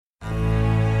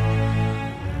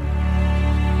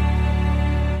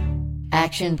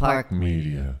Action Park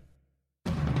Media.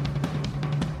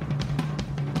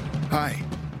 Hi,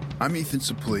 I'm Ethan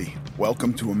Suplee.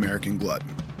 Welcome to American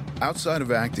Glutton. Outside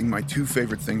of acting, my two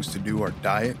favorite things to do are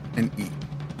diet and eat.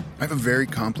 I have a very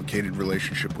complicated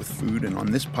relationship with food, and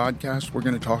on this podcast, we're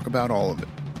going to talk about all of it.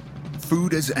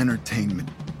 Food as entertainment,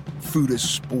 food as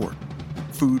sport,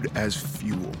 food as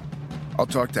fuel. I'll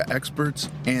talk to experts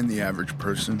and the average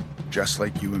person, just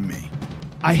like you and me.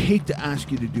 I hate to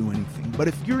ask you to do anything, but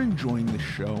if you're enjoying the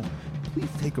show, please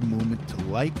take a moment to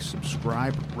like,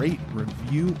 subscribe, rate,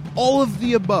 review, all of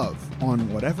the above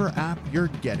on whatever app you're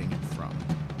getting it from.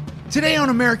 Today on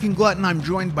American Glutton, I'm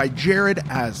joined by Jared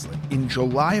Aslett. In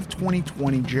July of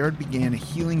 2020, Jared began a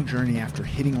healing journey after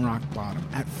hitting rock bottom.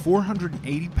 At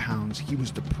 480 pounds, he was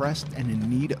depressed and in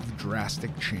need of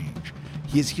drastic change.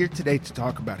 He is here today to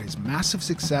talk about his massive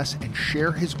success and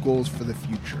share his goals for the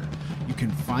future. You can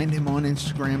find him on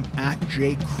Instagram at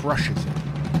jcrushesIt.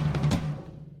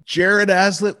 Jared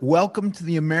Aslett, welcome to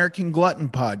the American Glutton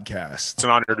podcast. It's an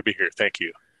honor to be here. Thank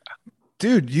you.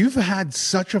 Dude, you've had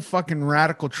such a fucking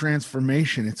radical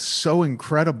transformation. It's so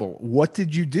incredible. What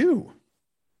did you do?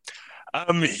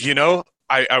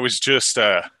 I was just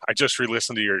I just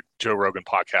re-listened to your Joe Rogan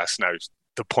podcast, and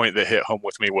the point that hit home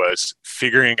with me was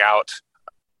figuring out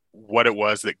what it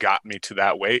was that got me to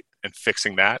that weight and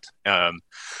fixing that.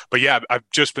 But yeah, I've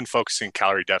just been focusing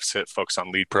calorie deficit, focus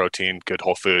on lead protein, good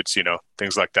whole foods,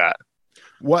 things like that.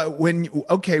 What was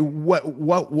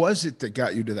it that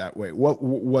got you to that weight? What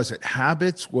was it?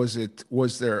 Habits? Was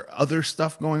there other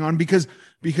stuff going on? Because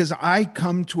I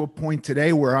come to a point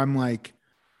today where I'm like,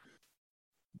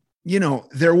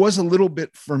 there was a little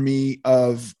bit for me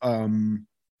of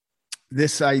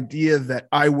this idea that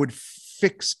I would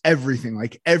fix everything.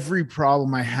 Like every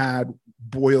problem I had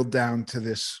boiled down to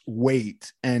this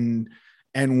weight. And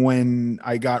when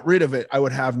I got rid of it, I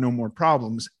would have no more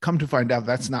problems. Come to find out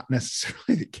that's not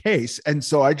necessarily the case. And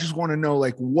so I just want to know,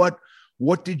 like, what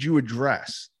did you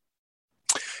address?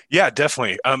 Yeah,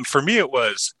 definitely. For me, it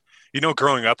was,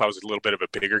 growing up, I was a little bit of a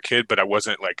bigger kid, but I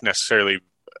wasn't like necessarily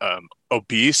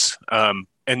obese. And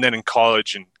then in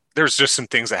college, and there's just some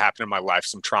things that happened in my life,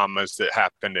 some traumas that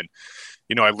happened. And,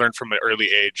 I learned from an early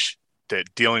age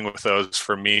that dealing with those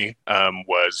for me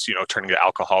was, turning to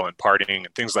alcohol and partying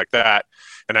and things like that.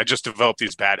 And I just developed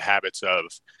these bad habits of,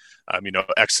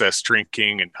 excess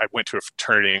drinking. And I went to a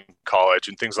fraternity in college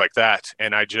and things like that.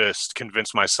 And I just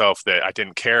convinced myself that I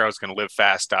didn't care. I was going to live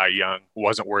fast, die young,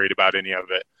 wasn't worried about any of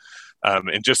it.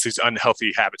 And just these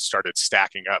unhealthy habits started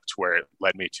stacking up to where it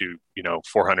led me to,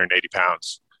 480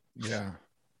 pounds. Yeah,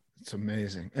 it's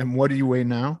amazing. And what do you weigh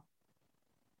now?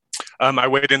 I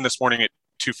weighed in this morning at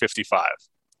 255.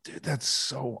 Dude, that's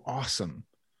so awesome.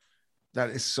 That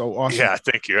is so awesome. Yeah,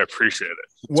 thank you. I appreciate it.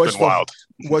 It's been wild.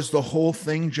 Was the whole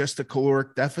thing just a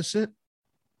caloric deficit?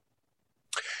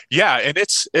 Yeah, and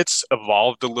it's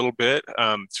evolved a little bit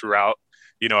throughout.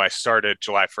 I started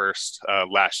July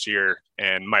 1st last year,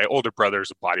 and my older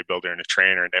brother's a bodybuilder and a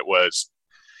trainer, and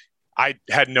I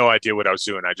had no idea what I was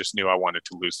doing. I just knew I wanted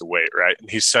to lose the weight, right? And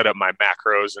he set up my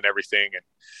macros and everything, and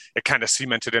it kind of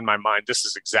cemented in my mind, this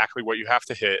is exactly what you have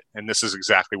to hit, and this is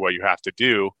exactly what you have to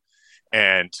do.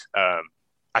 And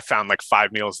I found like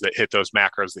 5 meals that hit those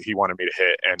macros that he wanted me to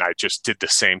hit, and I just did the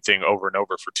same thing over and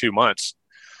over for 2 months.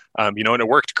 And it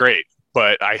worked great,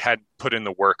 but I had put in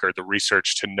the work or the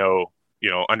research to know,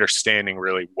 understanding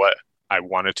really what I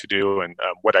wanted to do and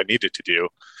what I needed to do.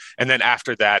 And then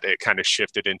after that, it kind of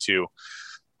shifted into,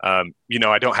 I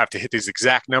don't have to hit these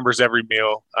exact numbers every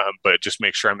meal, but just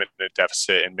make sure I'm in a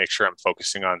deficit and make sure I'm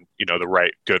focusing on, the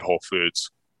right, good whole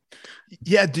foods.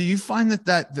 Yeah. Do you find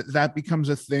that becomes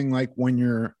a thing? Like when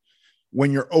you're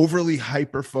overly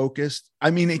hyper focused,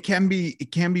 I mean, it can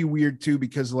be weird too,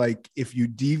 because like if you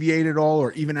deviate at all,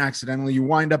 or even accidentally, you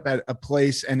wind up at a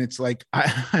place and it's like,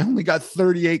 I only got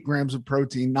 38 grams of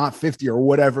protein, not 50 or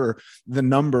whatever the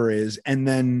number is. And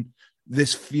then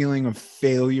this feeling of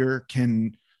failure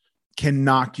can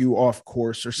knock you off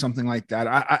course or something like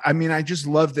that. I mean, I just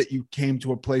love that you came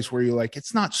to a place where you're like,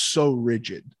 it's not so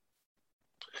rigid.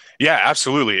 Yeah,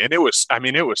 absolutely. And it was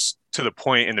to the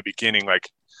point in the beginning, like,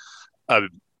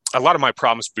 a lot of my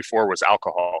problems before was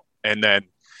alcohol, and then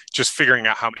just figuring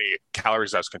out how many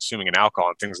calories I was consuming in alcohol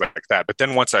and things like that. But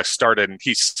then once I started, and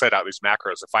he set out these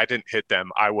macros, if I didn't hit them,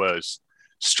 I was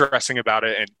stressing about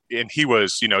it. And he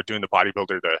was, doing the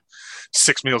bodybuilder, the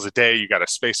 6 meals a day, you got to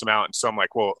space them out. And so I'm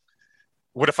like, well,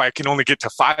 what if I can only get to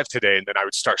 5 today? And then I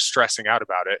would start stressing out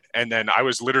about it. And then I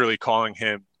was literally calling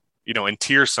him, in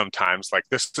tears sometimes, like,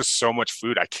 this is so much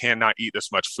food. I cannot eat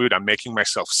this much food. I'm making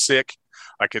myself sick.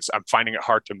 Like I'm finding it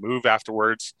hard to move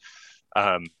afterwards.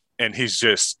 And he's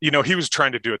just, he was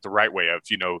trying to do it the right way of,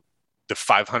 the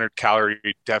 500 calorie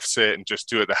deficit and just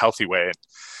do it the healthy way. And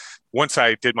once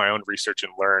I did my own research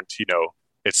and learned,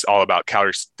 it's all about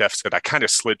calorie deficit, I kind of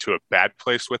slid to a bad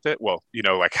place with it. Well,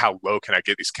 like how low can I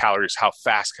get these calories? How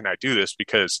fast can I do this?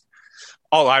 Because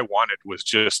all I wanted was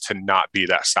just to not be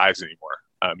that size anymore.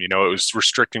 It was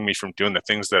restricting me from doing the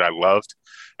things that I loved.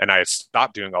 And I had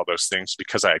stopped doing all those things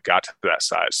because I had got to that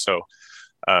size. So,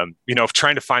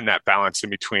 trying to find that balance in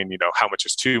between, how much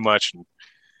is too much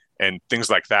and things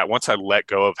like that. Once I let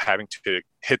go of having to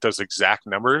hit those exact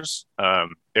numbers,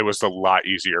 it was a lot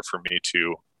easier for me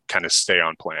to kind of stay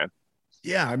on plan.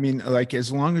 Yeah. I mean, like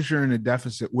as long as you're in a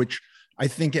deficit, which I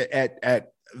think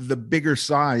at the bigger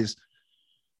size,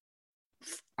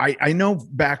 I know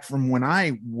back from when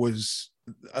I was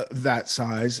that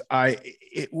size,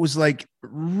 it was like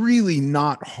really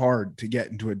not hard to get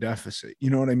into a deficit. You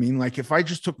know what I mean? Like if I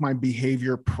just took my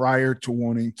behavior prior to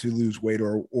wanting to lose weight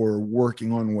or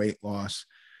working on weight loss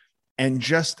and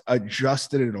just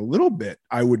adjusted it a little bit,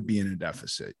 I would be in a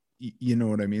deficit. You know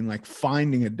what I mean? Like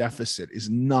finding a deficit is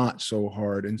not so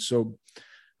hard. And so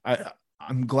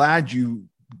I'm glad you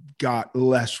got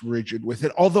less rigid with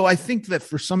it. Although I think that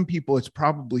for some people, it's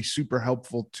probably super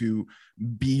helpful to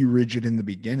be rigid in the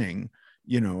beginning.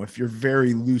 If you're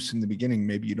very loose in the beginning,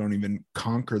 maybe you don't even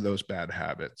conquer those bad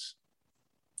habits.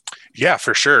 Yeah,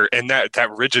 for sure. And that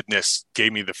rigidness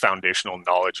gave me the foundational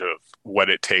knowledge of what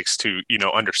it takes to,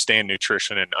 understand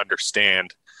nutrition and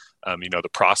understand, the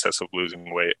process of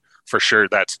losing weight. For sure,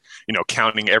 that's,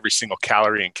 counting every single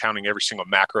calorie and counting every single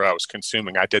macro I was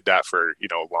consuming. I did that for,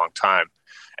 a long time.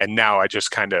 And now I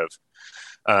just kind of,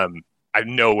 I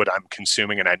know what I'm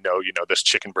consuming, and I know, this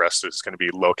chicken breast is going to be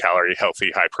low calorie,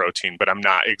 healthy, high protein, but I'm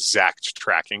not exact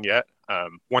tracking yet.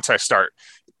 Once I start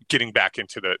getting back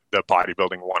into the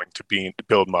bodybuilding, wanting to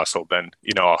build muscle, then,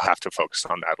 I'll have to focus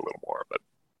on that a little more. But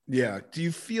yeah. Do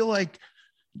you feel like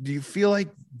the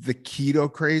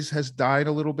keto craze has died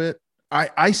a little bit?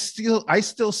 I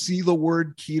still see the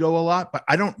word keto a lot, but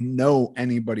I don't know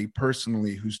anybody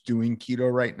personally who's doing keto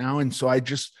right now. And so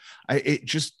it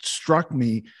just struck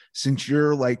me, since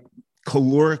you're like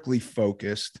calorically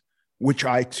focused, which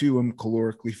I too am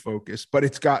calorically focused, but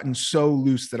it's gotten so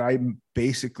loose that I'm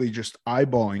basically just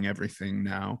eyeballing everything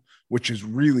now, which is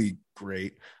really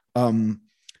great.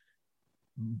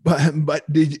 But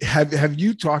have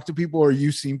you talked to people, or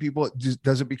you seen people?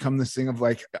 Does it become this thing of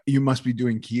like, you must be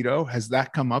doing keto? Has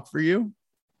that come up for you?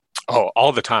 Oh,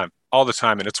 all the time.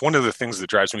 And it's one of the things that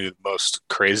drives me the most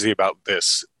crazy about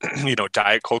this,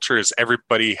 diet culture, is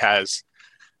everybody has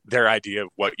their idea of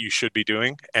what you should be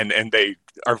doing. And they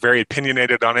are very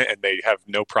opinionated on it, and they have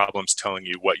no problems telling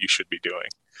you what you should be doing.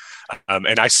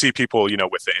 And I see people,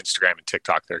 with the Instagram and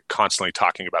TikTok, they're constantly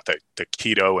talking about the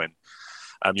keto. And,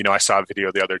 I saw a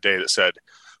video the other day that said,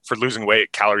 for losing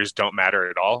weight, calories don't matter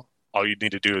at all. All you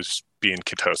need to do is be in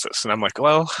ketosis. And I'm like,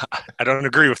 well, I don't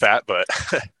agree with that, but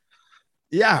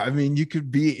yeah, I mean, you could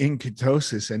be in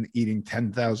ketosis and eating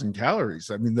 10,000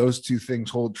 calories. I mean, those two things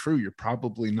hold true. You're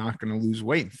probably not going to lose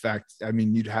weight. In fact, I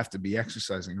mean, you'd have to be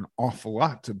exercising an awful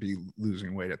lot to be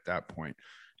losing weight at that point.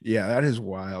 Yeah, that is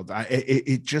wild.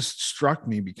 It just struck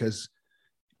me because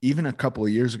even a couple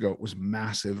of years ago, it was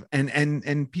massive.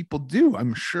 And people do,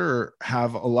 I'm sure,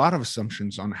 have a lot of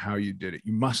assumptions on how you did it.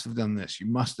 You must have done this. You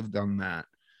must have done that.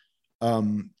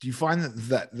 Do you find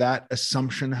that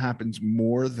assumption happens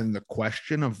more than the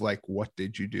question of like, what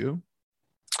did you do?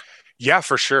 Yeah,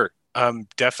 for sure.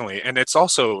 Definitely. And it's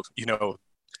also,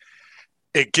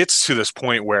 it gets to this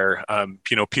point where,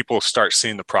 people start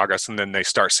seeing the progress, and then they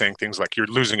start saying things like, you're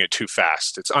losing it too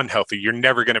fast. It's unhealthy. You're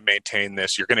never going to maintain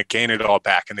this. You're going to gain it all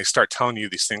back. And they start telling you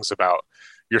these things about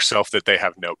yourself that they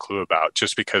have no clue about,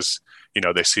 just because,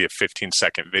 they see a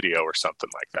 15-second video or something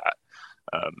like that.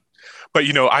 But,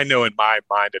 I know in my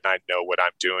mind, and I know what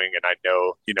I'm doing, and I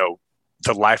know,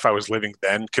 the life I was living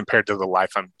then compared to the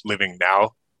life I'm living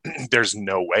now, there's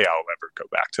no way I'll ever go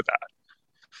back to that.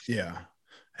 Yeah.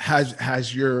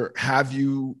 Have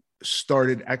you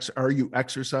started, are you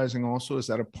exercising also? Is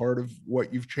that a part of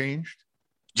what you've changed?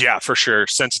 Yeah, for sure.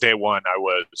 Since day one, I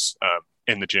was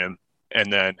in the gym.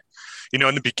 And then, in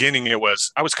the beginning, I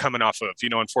was coming off of,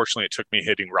 unfortunately, it took me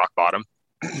hitting rock bottom.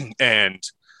 And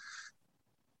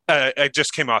I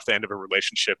just came off the end of a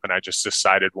relationship, and I just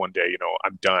decided one day,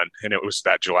 I'm done. And it was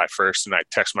that July 1st. And I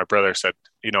texted my brother, said,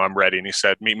 I'm ready. And he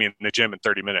said, meet me in the gym in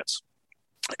 30 minutes.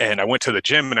 And I went to the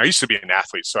gym, and I used to be an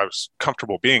athlete, so I was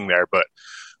comfortable being there, but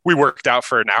we worked out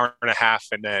for an hour and a half,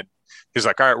 and then he's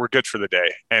like, all right, we're good for the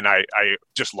day. And I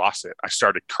just lost it. I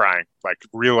started crying, like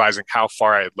realizing how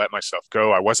far I had let myself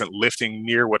go. I wasn't lifting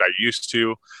near what I used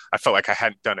to. I felt like I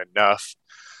hadn't done enough.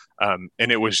 And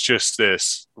it was just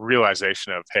this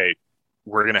realization of, hey,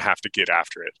 we're going to have to get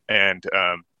after it. And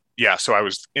yeah, so I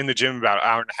was in the gym about an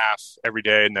hour and a half every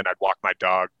day, and then I'd walk my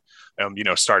dog.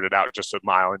 Started out just a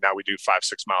mile, and now we do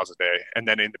 5-6 miles a day. And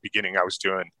then in the beginning, I was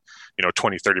doing,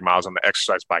 20, 30 miles on the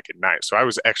exercise bike at night. So I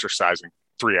was exercising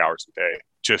 3 hours a day.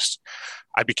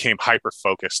 I became hyper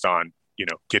focused on,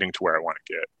 getting to where I want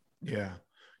to get. Yeah.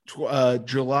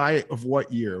 July of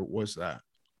what year was that?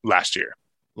 Last year.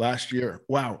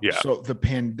 Wow. Yeah. So the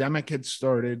pandemic had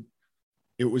started.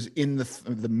 It was in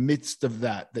the midst of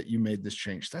that you made this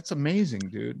change. That's amazing,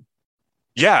 dude.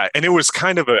 Yeah. And it was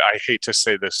kind of I hate to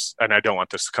say this, and I don't want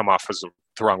this to come off as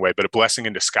the wrong way, but a blessing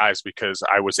in disguise, because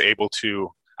I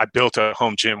built a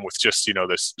home gym with just,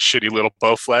 this shitty little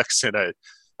Bowflex and a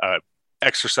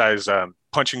exercise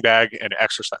punching bag and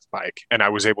exercise bike. And I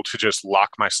was able to just lock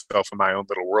myself in my own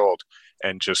little world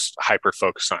and just hyper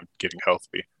focus on getting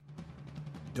healthy.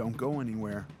 Don't go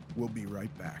anywhere. We'll be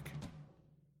right back.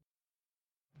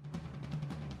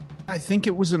 I think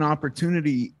it was an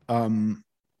opportunity. I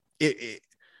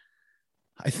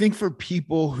think for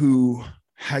people who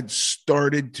had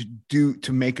started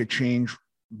to make a change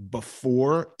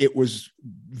before, it was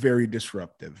very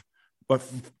disruptive,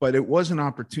 but it was an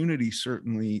opportunity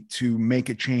certainly to make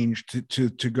a change to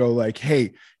go like,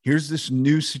 hey, here's this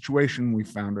new situation we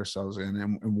found ourselves in,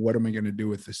 and what am I going to do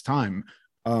with this time?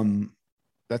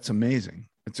 That's amazing.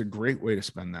 It's a great way to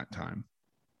spend that time.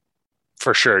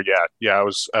 For sure. Yeah. I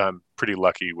was pretty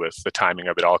lucky with the timing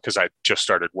of it all, because I just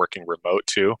started working remote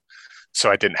too. So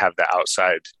I didn't have the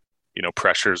outside,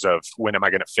 pressures of when am I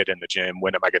going to fit in the gym?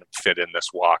 When am I going to fit in this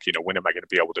walk? When am I going to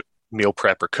be able to meal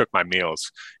prep or cook my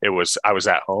meals? I was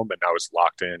at home and I was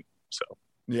locked in. So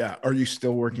yeah. Are you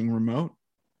still working remote?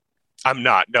 I'm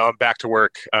not. No, I'm back to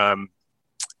work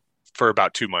for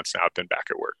about 2 months now. I've been back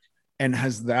at work. And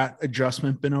has that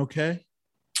adjustment been okay?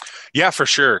 Yeah, for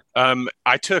sure.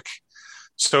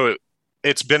 So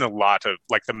it's been a lot of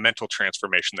like the mental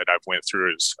transformation that I've went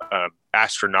through is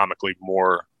astronomically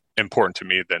more important to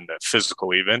me than the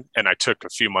physical even. And I took a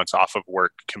few months off of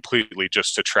work completely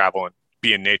just to travel and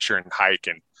be in nature and hike.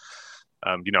 And,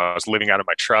 I was living out of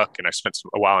my truck, and I spent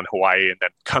a while in Hawaii, and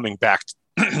then coming back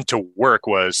to work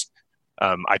was,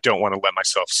 I don't want to let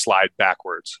myself slide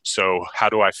backwards. So how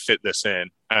do I fit this in?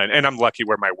 And I'm lucky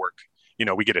where my work,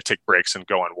 we get to take breaks and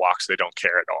go on walks. They don't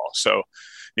care at all. So,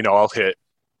 I'll hit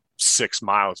 6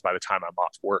 miles by the time I'm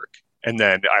off work. And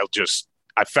then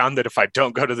I found that if I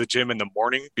don't go to the gym in the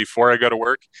morning before I go to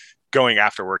work, going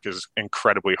after work is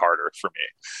incredibly harder for me,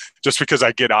 just because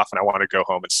I get off and I want to go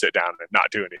home and sit down and not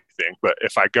do anything. But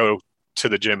if I go to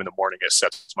the gym in the morning, it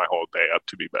sets my whole day up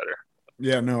to be better.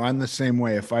 Yeah, no, I'm the same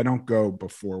way. If I don't go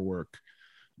before work,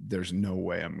 there's no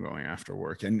way I'm going after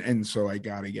work. And so I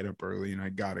got to get up early and I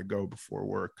got to go before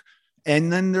work.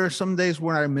 And then there are some days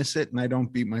where I miss it and I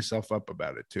don't beat myself up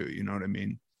about it too. You know what I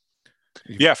mean?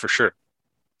 Yeah, for sure.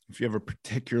 If you have a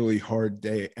particularly hard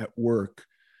day at work,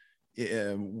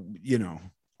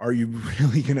 are you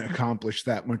really going to accomplish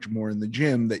that much more in the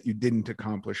gym that you didn't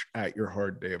accomplish at your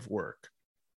hard day of work?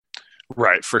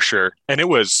 Right, for sure. And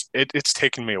it's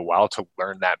taken me a while to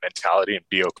learn that mentality and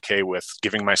be okay with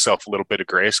giving myself a little bit of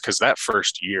grace, because that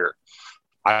first year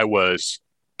I was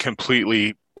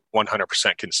completely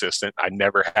 100% consistent. I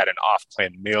never had an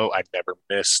off-plan meal. I never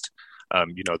missed,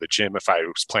 the gym. If I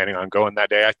was planning on going that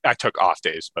day, I took off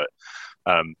days, but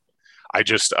I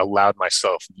just allowed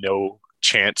myself no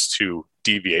chance to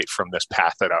deviate from this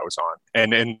path that I was on.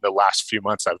 And in the last few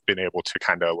months, I've been able to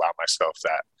kind of allow myself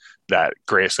that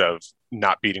grace of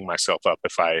not beating myself up.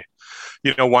 If I,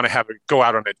 want to go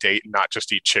out on a date and not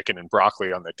just eat chicken and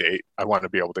broccoli on the date, I want to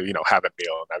be able to, have a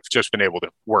meal. And I've just been able to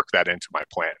work that into my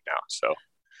plan now. So,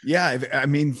 yeah, I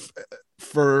mean,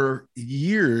 for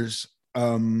years,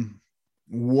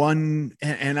 one,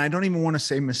 and I don't even want to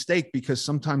say mistake, because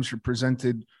sometimes you're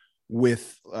presented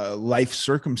with life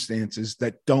circumstances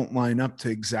that don't line up to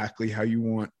exactly how you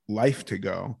want life to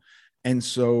go. And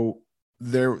so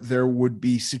there would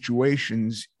be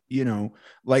situations,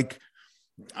 like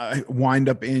I wind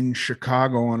up in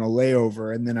Chicago on a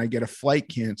layover, and then I get a flight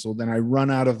canceled, and I run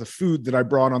out of the food that I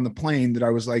brought on the plane that I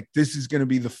was like, this is going to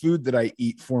be the food that I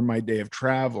eat for my day of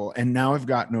travel. And now I've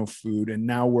got no food. And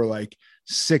now we're like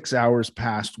 6 hours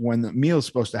past when the meal is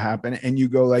supposed to happen. And you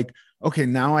go like, okay,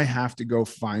 now I have to go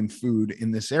find food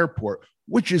in this airport,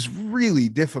 which is really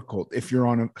difficult if you're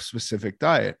on a specific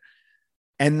diet.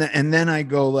 And then I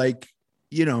go like,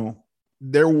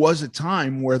 there was a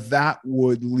time where that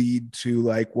would lead to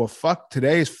like, well, fuck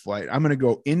today's flight. I'm going to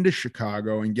go into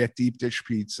Chicago and get deep dish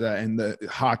pizza and the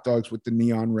hot dogs with the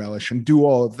neon relish and do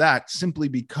all of that simply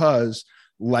because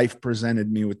life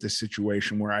presented me with this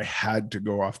situation where I had to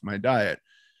go off my diet.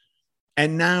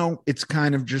 And now it's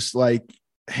kind of just like,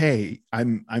 hey,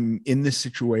 I'm in this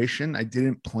situation. I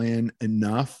didn't plan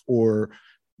enough, or,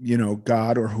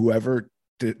 God or whoever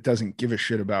doesn't give a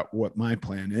shit about what my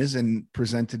plan is and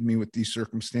presented me with these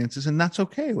circumstances. And that's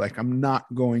okay. Like, I'm not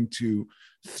going to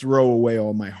throw away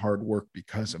all my hard work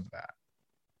because of that.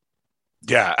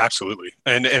 Yeah, absolutely.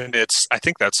 And I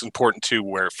think that's important too,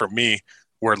 where for me,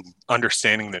 where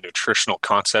understanding the nutritional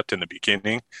concept in the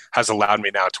beginning has allowed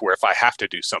me now to where if I have to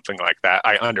do something like that,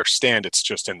 I understand it's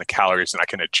just in the calories and I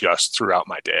can adjust throughout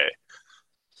my day.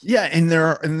 Yeah. And there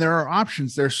are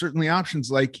options. There are certainly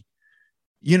options, like,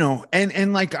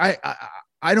 and like, I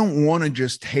don't want to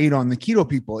just hate on the keto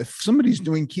people. If somebody's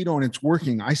doing keto and it's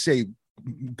working, I say,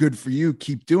 good for you,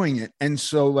 keep doing it. And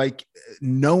so, like,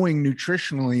 knowing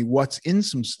nutritionally what's in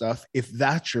some stuff, if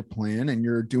that's your plan and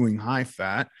you're doing high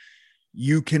fat,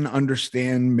 you can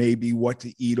understand maybe what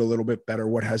to eat a little bit better,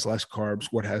 what has less carbs,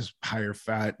 what has higher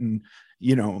fat. And,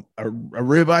 a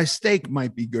ribeye steak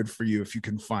might be good for you if you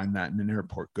can find that in an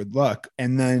airport. Good luck.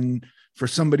 And then for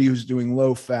somebody who's doing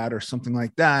low fat or something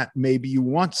like that, maybe you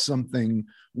want something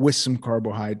with some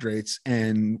carbohydrates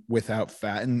and without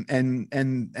fat, and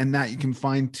that you can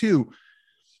find too.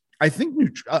 I think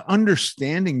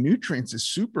understanding nutrients is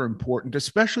super important,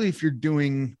 especially if you're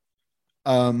doing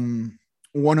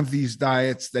one of these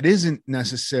diets that isn't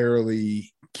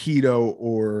necessarily keto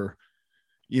or,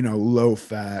 low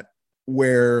fat,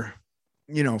 where,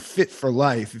 Fit for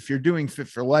Life, if you're doing Fit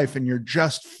for Life and you're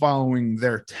just following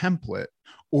their template,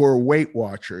 or Weight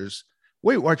Watchers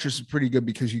is pretty good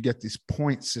because you get this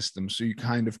point system. So you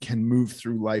kind of can move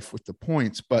through life with the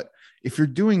points. But if you're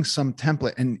doing some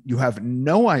template and you have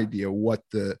no idea what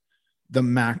the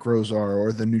macros are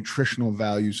or the nutritional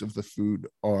values of the food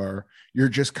are, you're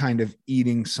just kind of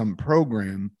eating some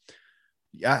program.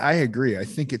 I agree. I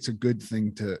think it's a good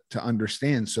thing to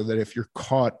understand, so that if you're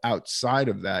caught outside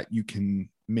of that, you can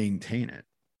maintain it.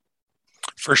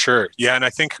 For sure. Yeah. And I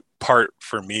think part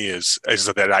for me is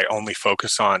that I only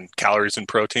focus on calories and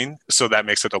protein. So that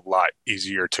makes it a lot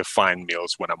easier to find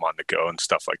meals when I'm on the go and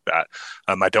stuff like that.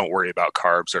 I don't worry about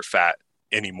carbs or fat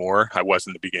anymore. I was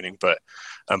in the beginning, but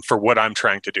for what I'm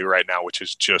trying to do right now, which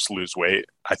is just lose weight,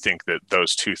 I think that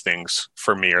those two things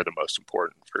for me are the most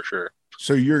important, for sure.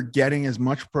 So you're getting as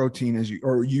much protein as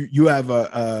you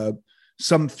have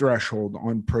some threshold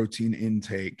on protein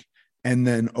intake, and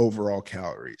then overall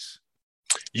calories.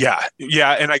 Yeah.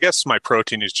 Yeah. And I guess my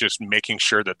protein is just making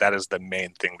sure that is the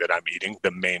main thing that I'm eating.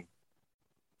 The main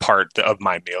part of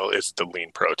my meal is the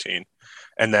lean protein.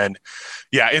 And then,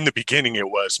 yeah, in the beginning, it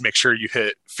was make sure you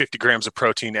hit 50 grams of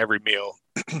protein every meal,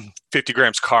 50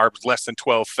 grams carbs, less than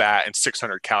 12 fat, and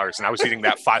 600 calories. And I was eating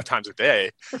that 5 times a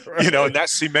day, Right. And that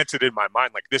cemented in my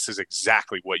mind, like, this is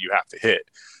exactly what you have to hit.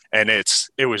 And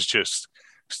it was just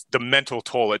the mental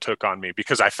toll it took on me,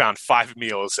 because I found 5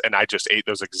 meals and I just ate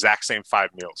those exact same 5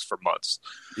 meals for months.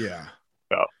 Yeah.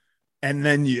 So. And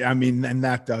then and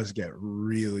that does get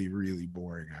really, really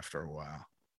boring after a while.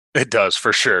 It does,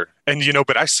 for sure. And,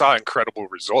 but I saw incredible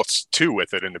results too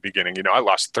with it in the beginning. I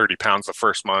lost 30 pounds the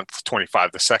first month,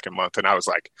 25 the second month. And I was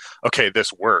like, okay,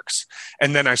 this works.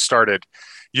 And then I started,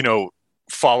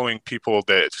 following people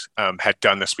that had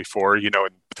done this before, and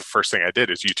the first thing I did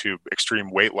is YouTube extreme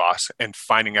weight loss and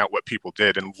finding out what people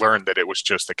did, and learned that it was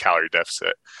just a calorie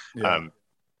deficit. Yeah.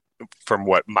 From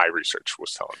what my research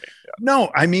was telling me. Yeah.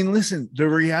 No, I mean, listen, the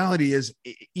reality is,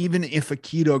 even if a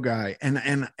keto guy,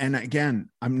 and again,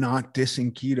 I'm not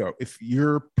dissing keto. If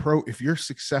you're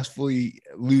successfully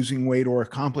losing weight or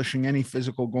accomplishing any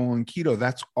physical goal on keto,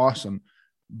 that's awesome.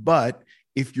 But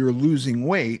if you're losing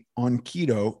weight on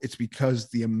keto, it's because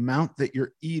the amount that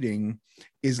you're eating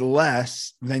is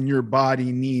less than your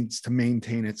body needs to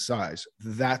maintain its size.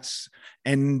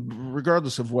 And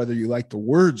regardless of whether you like the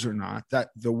words or not,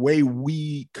 that the way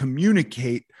we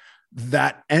communicate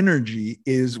that energy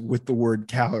is with the word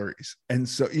calories. And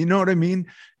so, you know what I mean?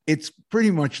 It's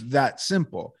pretty much that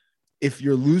simple. If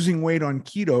you're losing weight on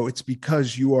keto, it's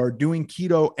because you are doing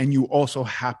keto and you also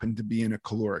happen to be in a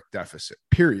caloric deficit,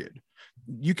 period.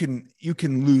 You can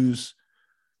lose.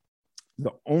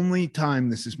 The only time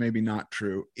this is maybe not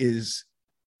true is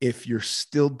if you're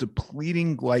still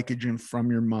depleting glycogen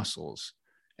from your muscles.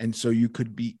 And so you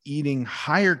could be eating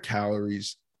higher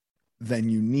calories than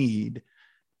you need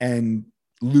and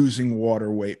losing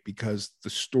water weight because the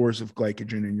stores of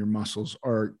glycogen in your muscles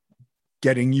are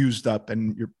getting used up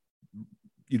and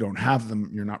you don't have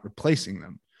them, you're not replacing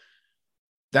them.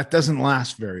 That doesn't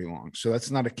last very long. So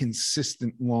that's not a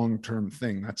consistent long-term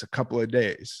thing. That's a couple of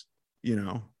days,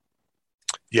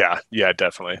 Yeah,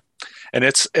 definitely.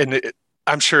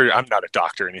 I'm sure I'm not a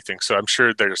doctor or anything, so I'm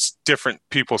sure there's different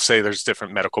people say there's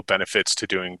different medical benefits to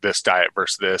doing this diet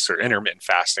versus this or intermittent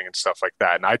fasting and stuff like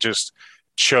that. And I just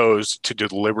chose to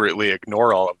deliberately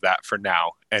ignore all of that for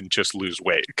now and just lose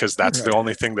weight because that's the Right.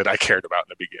 only thing that I cared about in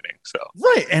the beginning. So,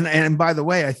 Right. And by the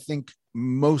way, I think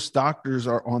most doctors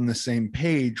are on the same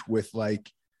page with like,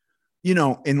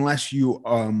 unless you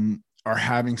are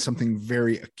having something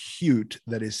very acute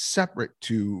that is separate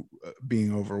to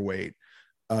being overweight,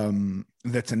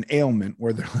 that's an ailment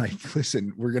where they're like,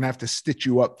 listen, we're going to have to stitch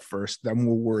you up first, then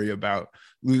we'll worry about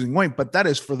losing weight. But that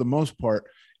is, for the most part,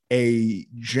 a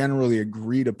generally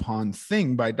agreed upon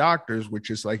thing by doctors, which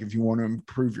is like, if you want to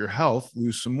improve your health,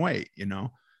 lose some weight,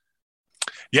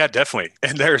 yeah, definitely.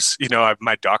 And there's,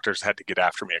 my doctors had to get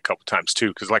after me a couple times too,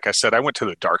 because like I said, I went to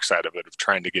the dark side of it of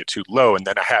trying to get too low. And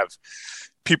then I have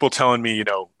people telling me,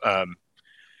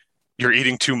 you're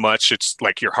eating too much. It's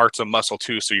like your heart's a muscle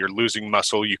too. So you're losing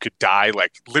muscle. You could die,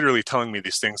 like literally telling me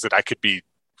these things that I could be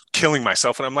killing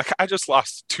myself. And I'm like, I just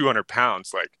lost 200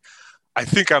 pounds. Like, I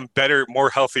think I'm better, more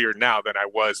healthier now than I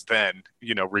was then,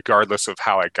 regardless of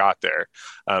how I got there.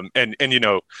 And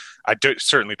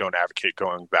certainly don't advocate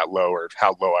going that low or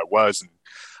how low I was. And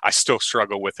I still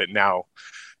struggle with it now,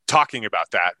 talking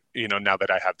about that, now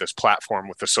that I have this platform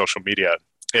with the social media.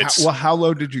 How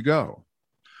low did you go?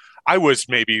 I was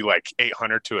maybe like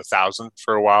 800 to 1,000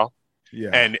 for a while.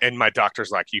 Yeah. And my doctor's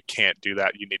like, you can't do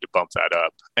that. You need to bump that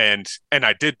up. And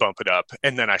I did bump it up.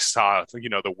 And then I saw,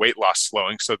 the weight loss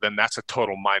slowing. So then that's a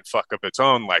total mind fuck of its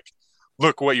own. Like,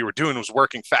 look, what you were doing was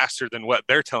working faster than what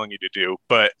they're telling you to do.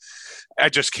 But I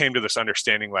just came to this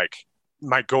understanding, like,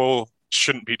 my goal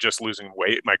shouldn't be just losing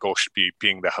weight. My goal should be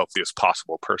being the healthiest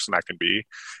possible person I can be.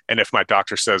 And if my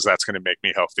doctor says that's going to make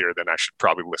me healthier, then I should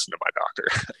probably listen to my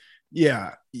doctor.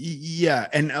 Yeah. Yeah.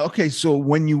 And okay, so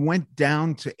when you went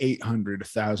down to 800,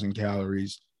 1,000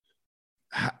 calories,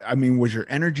 I mean, was your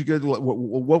energy good?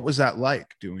 What was that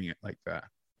like doing it like that?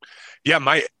 Yeah,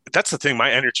 that's the thing.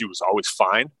 My energy was always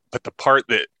fine, but the part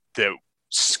that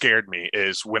scared me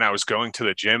is when I was going to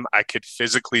the gym, I could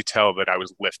physically tell that I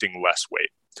was lifting less weight.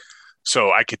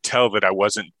 So I could tell that I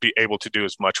wasn't able to do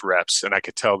as much reps, and I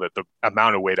could tell that the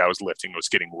amount of weight I was lifting was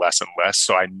getting less and less.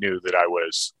 So I knew that I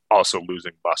was also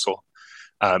losing muscle.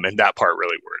 And that part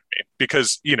really worried me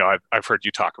because, I've heard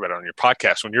you talk about it on your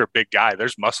podcast. When you're a big guy,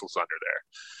 there's muscles under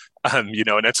there,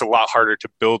 and it's a lot harder to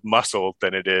build muscle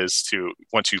than it is to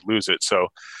once you lose it. So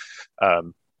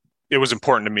it was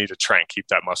important to me to try and keep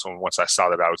that muscle. And once I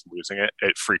saw that I was losing it,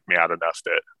 it freaked me out enough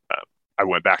that I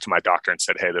went back to my doctor and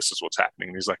said, hey, this is what's happening.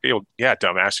 And he's like, hey, yeah,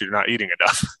 dumbass, you're not eating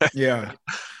enough. Yeah.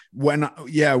 When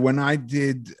I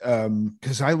did,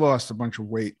 because I lost a bunch of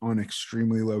weight on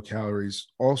extremely low calories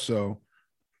also.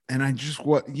 And I just,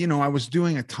 I was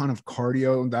doing a ton of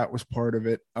cardio, and that was part of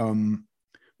it.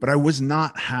 But I was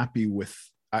not happy with,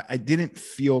 I didn't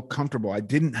feel comfortable. I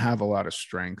didn't have a lot of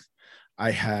strength.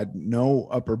 I had no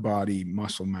upper body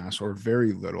muscle mass or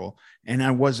very little. And I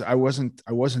wasn't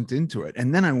into it.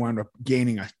 And then I wound up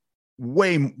gaining a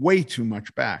way too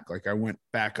much back. Like I went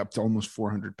back up to almost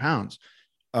 400 pounds,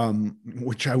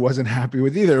 which I wasn't happy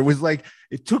with either. It was like,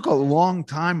 it took a long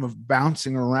time of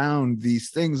bouncing around these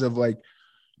things of like,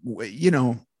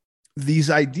 these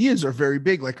ideas are very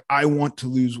big. Like, I want to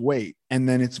lose weight. And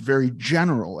then it's very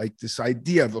general, like this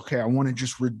idea of, okay, I want to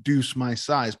just reduce my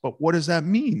size. But what does that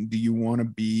mean? Do you want to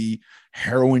be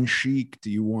heroin chic? Do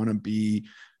you want to be,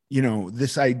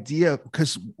 this idea?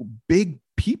 Because big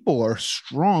people are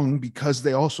strong because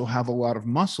they also have a lot of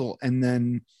muscle. And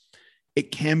then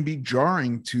it can be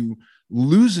jarring to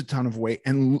lose a ton of weight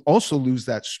and also lose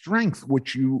that strength,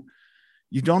 which you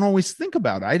don't always think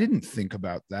about. I didn't think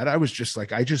about that. I was just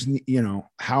like,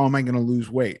 how am I going to lose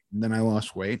weight? And then I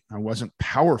lost weight. I wasn't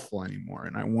powerful anymore.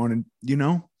 And I wanted,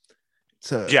 yeah,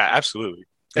 absolutely.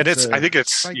 And I think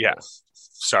it's cycle. Yeah.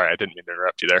 Sorry, I didn't mean to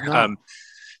interrupt you there. No.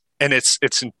 And it's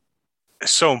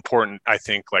so important, I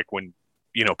think, like when,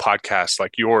 podcasts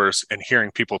like yours and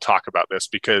hearing people talk about this,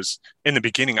 because in the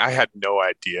beginning, I had no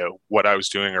idea what I was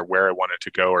doing or where I wanted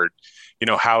to go or,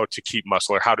 how to keep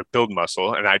muscle or how to build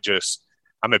muscle. And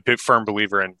I'm a big firm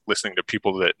believer in listening to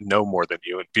people that know more than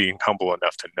you and being humble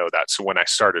enough to know that. So when I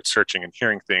started searching and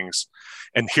hearing things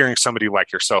and hearing somebody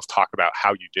like yourself talk about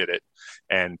how you did it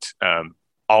and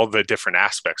all the different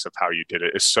aspects of how you did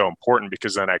it is so important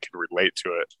because then I can relate to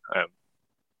it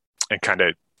and kind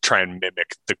of try and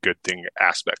mimic the good thing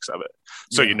aspects of it.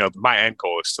 So, my end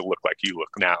goal is to look like you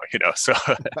look now, so.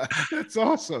 That's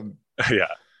awesome. Yeah.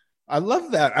 I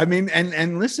love that. I mean,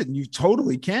 and listen, you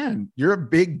totally can. You're a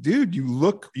big dude. You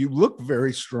look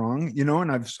very strong,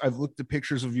 and I've looked at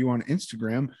pictures of you on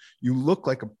Instagram. You look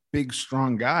like a big,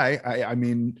 strong guy. I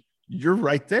mean, you're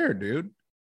right there, dude.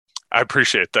 I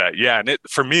appreciate that. Yeah. And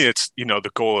for me, it's,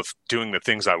 the goal of doing the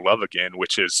things I love again,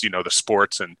 which is, the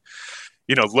sports. And,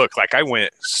 look, like I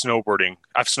went snowboarding.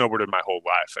 I've snowboarded my whole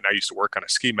life, and I used to work on a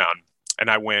ski mountain, and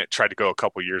I tried to go a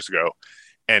couple years ago,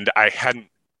 and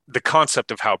the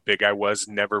concept of how big I was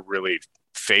never really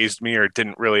phased me, or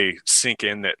didn't really sink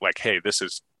in that like, hey, this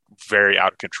is very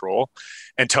out of control,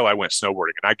 until I went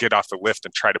snowboarding. And I get off the lift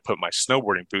and try to put my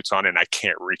snowboarding boots on, and I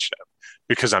can't reach them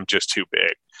because I'm just too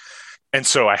big. And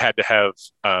so I had to have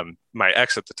my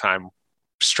ex at the time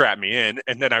strap me in.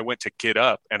 And then I went to get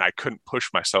up, and I couldn't push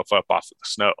myself up off of the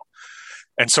snow.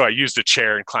 And so I used a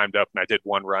chair and climbed up, and I did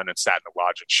one run and sat in the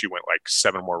lodge, and she went like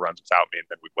 7 more runs without me. And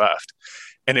then we left.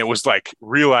 And it was like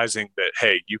realizing that,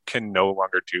 hey, you can no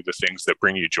longer do the things that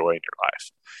bring you joy in your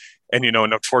life. And,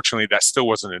 and unfortunately, that still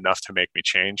wasn't enough to make me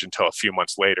change until a few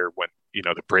months later when,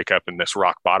 the breakup and this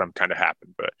rock bottom kind of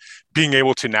happened. But being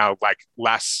able to now, like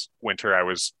last winter, I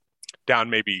was down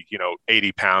maybe,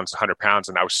 80 pounds, 100 pounds,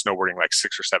 and I was snowboarding like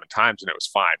 6 or 7 times, and it was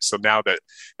fine. So now that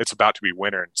it's about to be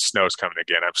winter and snow's coming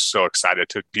again, I'm so excited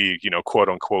to be, quote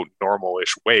unquote,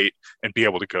 normal-ish weight and be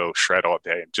able to go shred all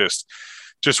day and just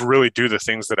really do the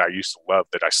things that I used to love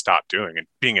that I stopped doing. And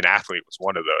being an athlete was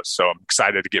one of those. So I'm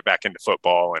excited to get back into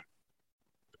football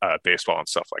and baseball and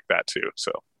stuff like that too.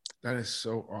 So that is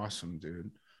so awesome,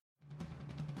 dude.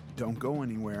 Don't go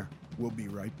anywhere. We'll be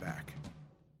right back.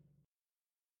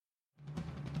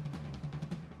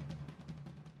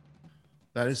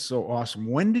 That is so awesome.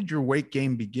 When did your weight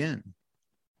gain begin?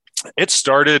 It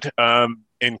started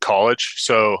in college.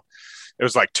 So it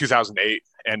was like 2008.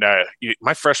 And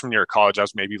my freshman year of college, I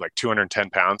was maybe like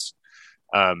 210 pounds.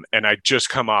 And I just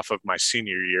come off of my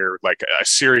senior year, like a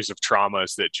series of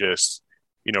traumas that just,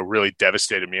 really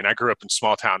devastated me. And I grew up in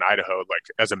small town Idaho. Like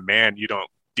as a man, you don't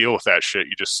deal with that shit.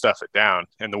 You just stuff it down.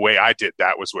 And the way I did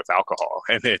that was with alcohol.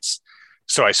 And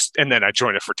and then I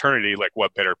joined a fraternity. Like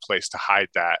what better place to hide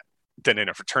that than in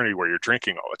a fraternity where you're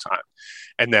drinking all the time.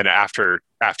 And then after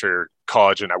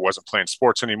college, and I wasn't playing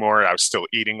sports anymore, I was still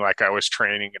eating like I was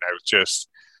training, and I was just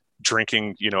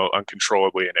drinking,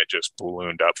 uncontrollably, and it just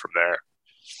ballooned up from there.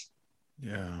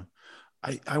 Yeah.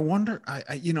 I wonder,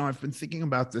 I've been thinking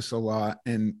about this a lot,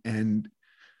 and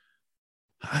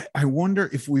I wonder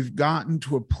if we've gotten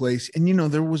to a place, and,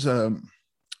 there was a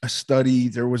study,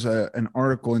 there was an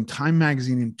article in Time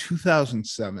magazine in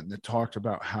 2007 that talked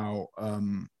about how,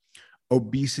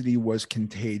 obesity was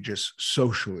contagious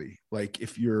socially. Like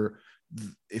if you're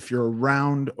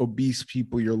around obese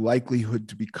people, your likelihood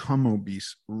to become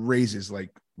obese raises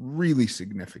like really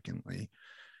significantly.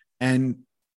 And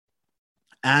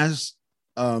as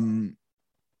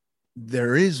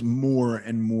there is more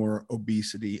and more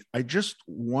obesity, I just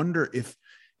wonder if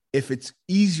it's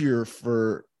easier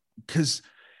because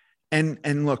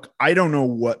and look, I don't know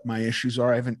what my issues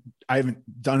are. I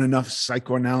haven't done enough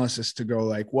psychoanalysis to go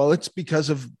like, well, it's because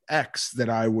of X that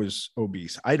I was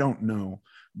obese. I don't know,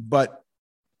 but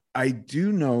I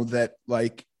do know that,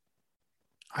 like,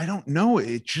 I don't know.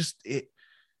 It just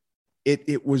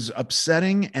it was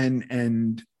upsetting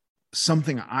and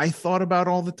something I thought about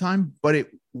all the time, but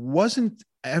it wasn't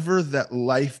ever that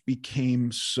life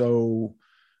became so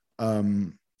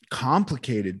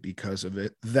complicated because of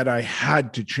it that I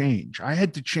had to change. I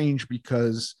had to change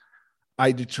because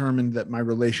I determined that my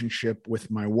relationship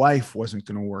with my wife wasn't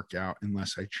going to work out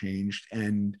unless I changed.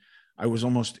 And I was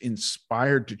almost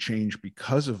inspired to change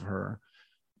because of her.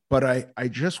 But I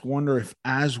just wonder if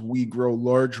as we grow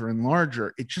larger and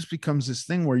larger, it just becomes this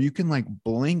thing where you can like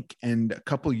blink and a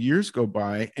couple of years go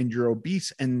by and you're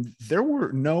obese, and there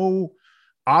were no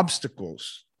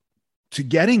obstacles to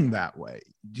getting that way.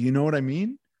 Do you know what I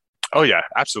mean? Oh yeah,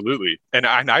 absolutely. And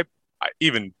I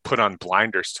even put on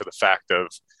blinders to the fact of,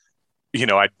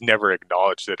 I'd never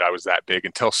acknowledged that I was that big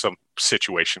until some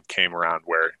situation came around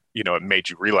where, it made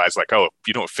you realize like, oh,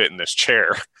 you don't fit in this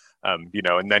chair, and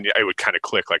then it would kind of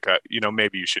click like,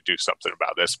 maybe you should do something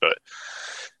about this. But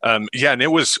yeah, and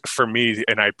it was for me,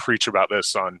 and I preach about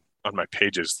this on my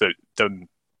pages, that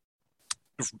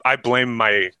I blame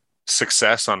my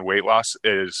success on weight loss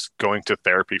is going to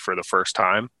therapy for the first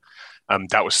time.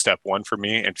 That was step one for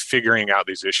me, and figuring out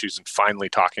these issues and finally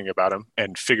talking about them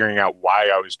and figuring out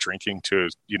why I was drinking to,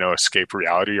 escape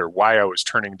reality, or why I was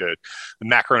turning to the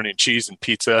macaroni and cheese and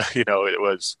pizza. It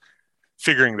was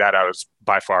figuring that out has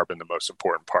by far been the most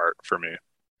important part for me.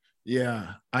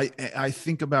 Yeah. I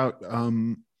think about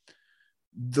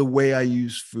the way I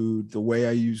use food, the way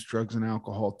I use drugs and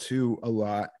alcohol too, a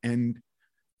lot. And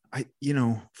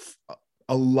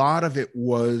a lot of it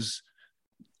was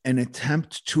an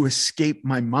attempt to escape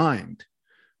my mind,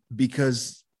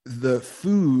 because the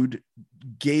food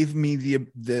gave me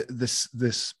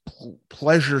this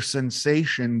pleasure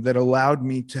sensation that allowed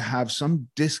me to have some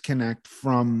disconnect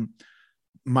from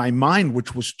my mind,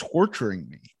 which was torturing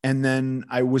me. And then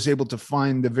I was able to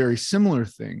find a very similar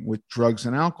thing with drugs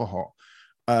and alcohol.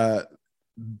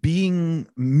 Being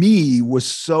me was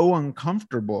so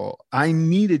uncomfortable. I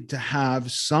needed to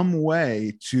have some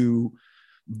way to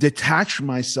detach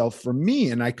myself from me.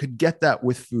 And I could get that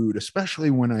with food, especially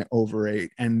when I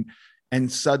overate. And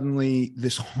suddenly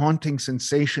this haunting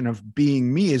sensation of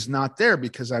being me is not there,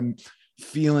 because I'm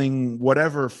feeling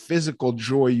whatever physical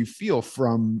joy you feel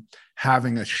from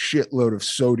having a shitload of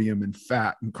sodium and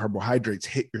fat and carbohydrates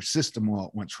hit your system all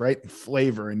at once, right? And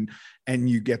flavor, and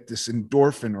you get this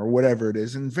endorphin or whatever it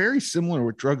is. And very similar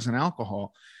with drugs and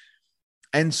alcohol.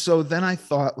 And so then I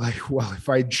thought, like, well, if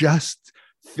I just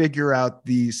figure out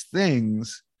these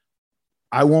things,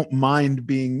 I won't mind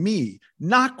being me.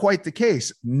 Not quite the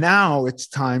case. Now it's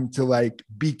time to like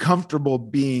be comfortable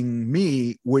being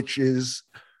me, which is,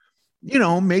 you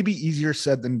know, maybe easier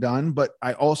said than done. But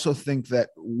I also think that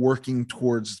working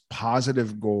towards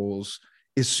positive goals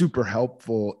is super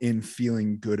helpful in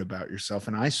feeling good about yourself.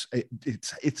 And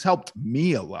it's helped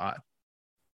me a lot.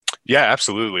 Yeah,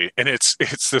 absolutely. And it's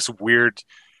this weird,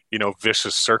 you know,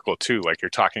 vicious circle too. Like you're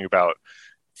talking about,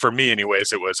 for me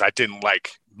anyways, it was, I didn't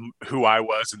like who I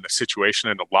was in the situation.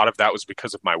 And a lot of that was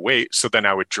because of my weight. So then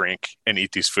I would drink and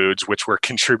eat these foods, which were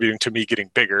contributing to me getting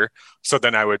bigger. So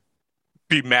then I would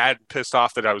be mad and pissed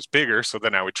off that I was bigger. So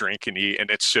then I would drink and eat. And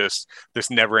it's just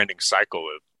this never ending cycle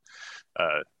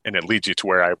of, and it leads you to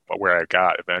where I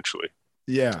got eventually.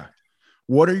 Yeah.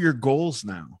 What are your goals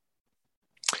now?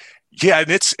 Yeah. And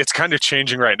it's kind of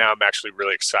changing right now. I'm actually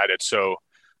really excited. So,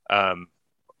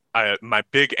 my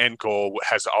big end goal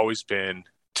has always been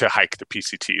to hike the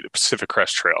PCT, the Pacific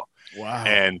Crest Trail. Wow.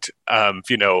 And,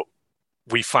 you know,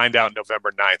 we find out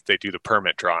November 9th, they do the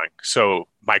permit drawing. So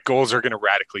my goals are going to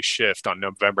radically shift on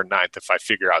November 9th if I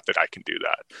figure out that I can do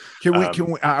that. Can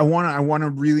we, I want to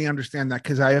really understand that,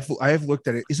 because I have looked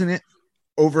at it. Isn't it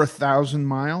over 1,000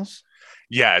 miles?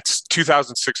 Yeah, it's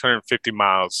 2,650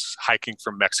 miles hiking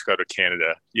from Mexico to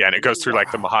Canada. Yeah, and it goes through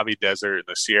like the Mojave Desert and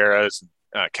the Sierras,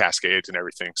 Cascades and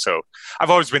everything. So I've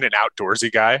always been an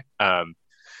outdoorsy guy.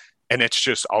 And it's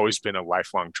just always been a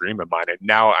lifelong dream of mine. And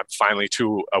now I'm finally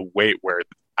to a weight where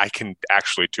I can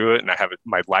actually do it. And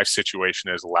my life situation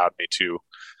has allowed me to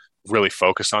really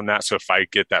focus on that. So if I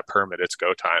get that permit, it's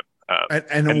go time.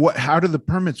 How do the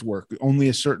permits work? Only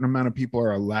a certain amount of people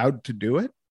are allowed to do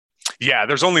it? Yeah,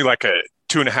 there's only like a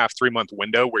 2.5, 3 month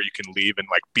window where you can leave and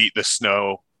like beat the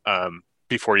snow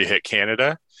before you hit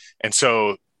Canada. And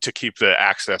so to keep the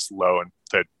access low and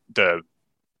the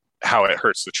how it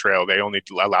hurts the trail, they only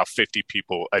allow 50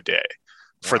 people a day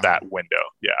for that window.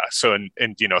 Yeah. So,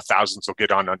 and you know, thousands will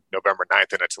get on November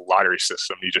 9th, and it's a lottery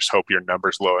system. You just hope your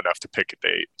number's low enough to pick a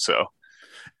date. So,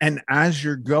 and as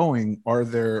you're going, are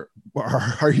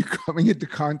you coming into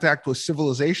contact with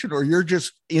civilization, or you're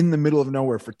just in the middle of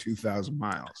nowhere for 2,000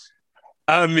 miles?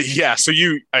 Yeah. So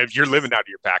you're living out of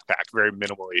your backpack very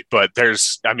minimally, but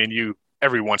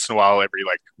every once in a while, every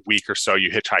like week or so, you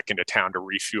hitchhike into town to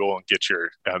refuel and get your,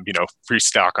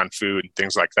 restock on food and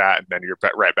things like that. And then you're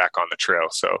right back on the trail.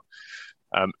 So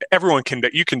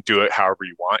you can do it however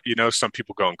you want. You know, some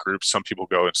people go in groups, some people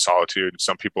go in solitude,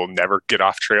 some people never get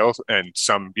off trail. And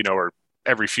some, are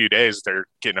every few days they're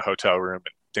getting a hotel room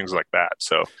and things like that.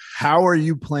 So how are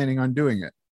you planning on doing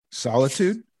it?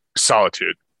 Solitude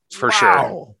for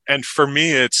sure. And for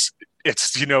me, it's,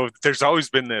 there's always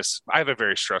been this, I have a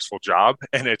very stressful job,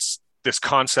 and it's this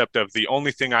concept of the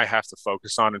only thing I have to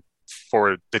focus on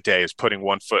for the day is putting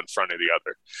one foot in front of the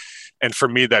other. And for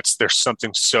me, there's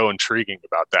something so intriguing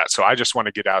about that. So I just want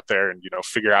to get out there and,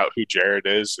 figure out who Jared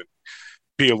is and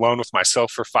be alone with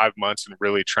myself for 5 months and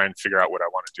really try and figure out what I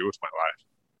want to do with my life.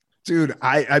 Dude,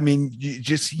 I mean,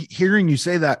 just hearing you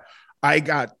say that, I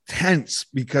got tense,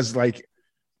 because like,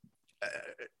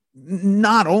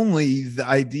 not only the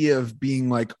idea of being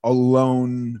like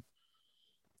alone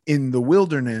in the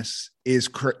wilderness is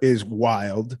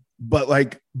wild, but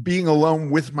like being alone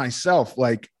with myself,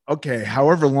 like, okay,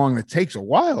 however long it takes, a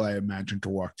while, I imagine, to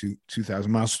walk 2,000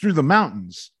 miles through the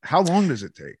mountains. How long does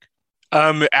it take?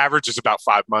 Average is about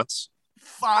 5 months.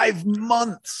 5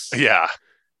 months. Yeah.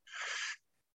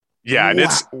 And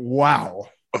it's wow.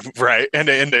 Right. And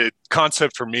the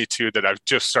concept for me too, that I've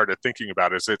just started thinking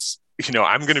about is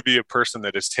I'm going to be a person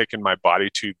that has taken my body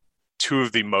to two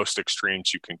of the most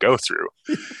extremes you can go through.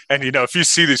 And, if you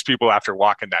see these people after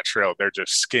walking that trail, they're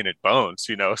just skin and bones,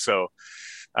 so,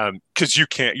 cause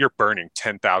you're burning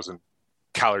 10,000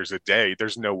 calories a day.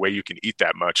 There's no way you can eat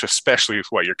that much, especially with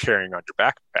what you're carrying on your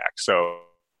backpack. So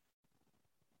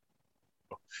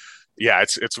yeah,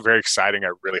 it's very exciting.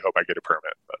 I really hope I get a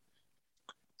permit. But.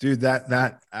 Dude,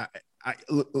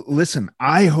 listen,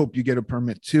 I hope you get a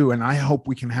permit too. And I hope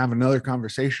we can have another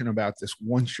conversation about this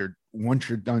once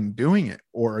you're done doing it,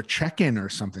 or a check-in or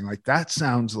something. Like that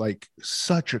sounds like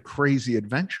such a crazy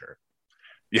adventure.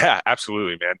 Yeah,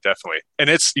 absolutely, man. Definitely. And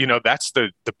it's, that's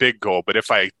the big goal. But if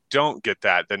I don't get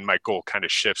that, then my goal kind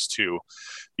of shifts to,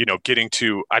 getting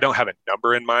to, I don't have a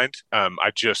number in mind.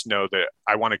 I just know that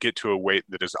I want to get to a weight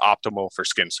that is optimal for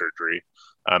skin surgery,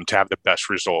 to have the best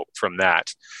result from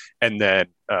that. And then,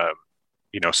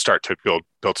 start to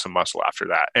build some muscle after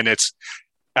that. And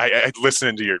I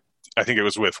listened to I think it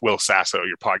was with Will Sasso,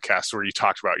 your podcast, where you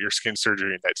talked about your skin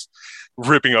surgery and that's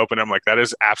ripping open. I'm like, that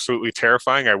is absolutely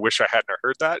terrifying. I wish I hadn't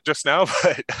heard that just now,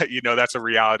 but that's a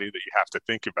reality that you have to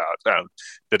think about,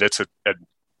 that it's a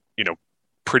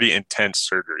pretty intense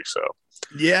surgery. So,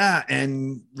 yeah.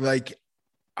 And like,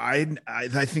 I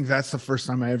think that's the first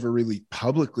time I ever really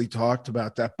publicly talked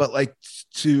about that. But like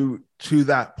to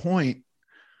that point,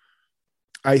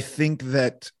 I think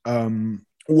that,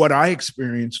 what I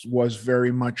experienced was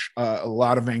very much a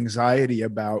lot of anxiety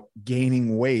about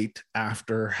gaining weight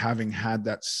after having had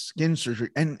that skin surgery.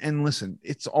 And listen,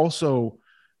 it's also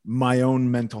my own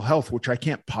mental health, which I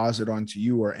can't posit onto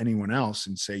you or anyone else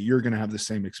and say, you're going to have the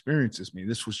same experience as me.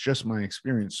 This was just my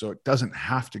experience. So it doesn't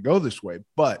have to go this way.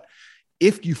 But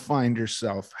if you find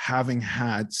yourself having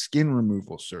had skin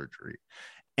removal surgery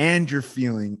and you're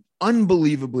feeling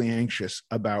unbelievably anxious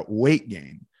about weight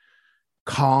gain,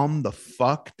 calm the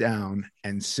fuck down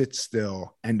and sit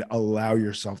still and allow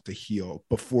yourself to heal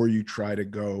before you try to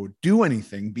go do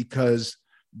anything, because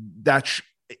that's,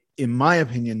 in my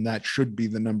opinion, that should be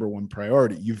the number one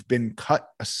priority. You've been cut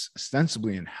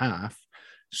ostensibly in half,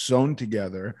 sewn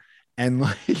together, and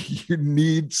like you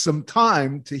need some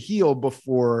time to heal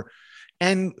before.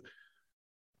 And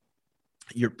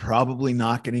you're probably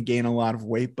not going to gain a lot of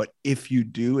weight, but if you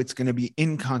do, it's going to be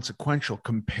inconsequential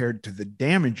compared to the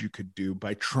damage you could do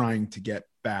by trying to get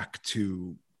back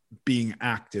to being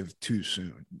active too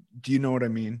soon. Do you know what I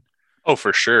mean? Oh,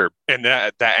 for sure. And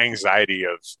that anxiety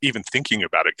of even thinking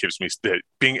about it gives me that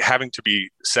having to be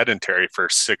sedentary for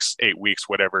 6-8 weeks,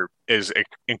 whatever, is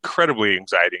incredibly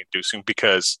anxiety inducing,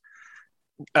 because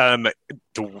the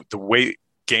weight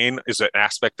gain is an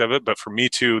aspect of it. But for me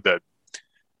too, the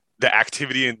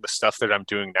activity and the stuff that I'm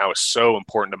doing now is so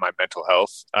important to my mental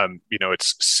health.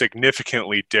 It's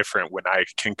significantly different when I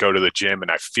can go to the gym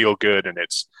and I feel good, and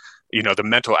it's, the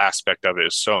mental aspect of it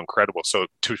is so incredible. So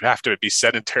to have to be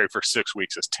sedentary for 6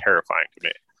 weeks is terrifying to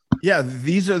me. Yeah,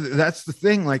 that's the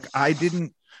thing. Like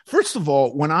first of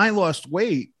all, when I lost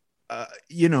weight, I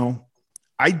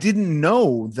didn't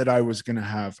know that I was going to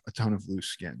have a ton of loose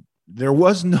skin. There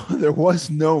was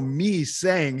no me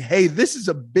saying, hey, this is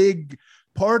a big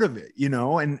part of it,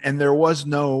 and there was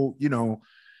no,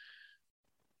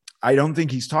 I don't think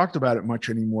he's talked about it much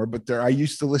anymore, but I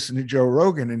used to listen to Joe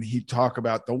Rogan, and he'd talk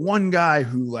about the one guy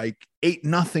who like ate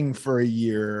nothing for a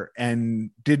year and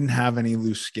didn't have any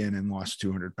loose skin and lost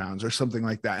 200 pounds or something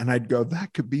like that. And I'd go,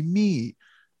 that could be me.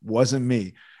 Wasn't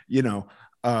me.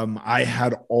 I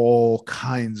had all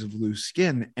kinds of loose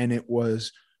skin, and it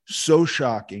was so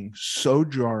shocking, so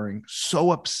jarring,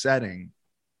 so upsetting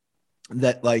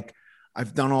that like,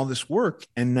 I've done all this work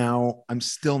and now I'm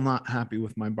still not happy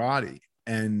with my body.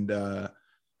 And,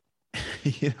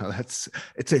 it's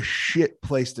a shit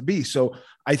place to be. So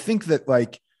I think that,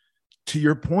 like, to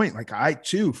your point, like I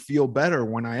too feel better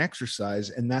when I exercise,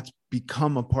 and that's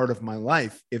become a part of my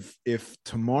life. If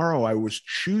tomorrow I was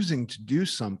choosing to do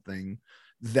something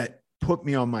that put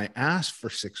me on my ass for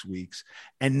 6 weeks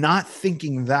and not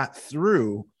thinking that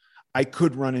through, I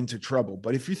could run into trouble.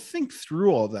 But if you think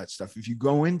through all that stuff, if you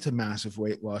go into massive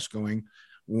weight loss going,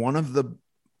 one of the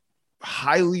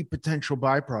highly potential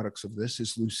byproducts of this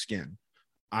is loose skin.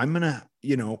 I'm going to,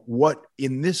 what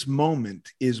in this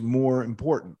moment is more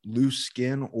important, loose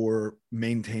skin or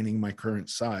maintaining my current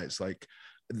size? Like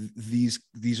these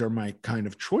are my kind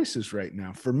of choices right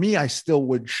now. For me, I still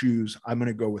would choose, I'm going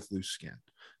to go with loose skin.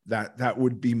 That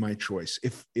would be my choice.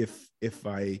 If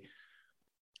I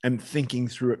am thinking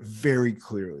through it very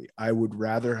clearly, I would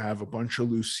rather have a bunch of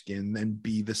loose skin than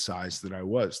be the size that I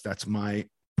was. That's my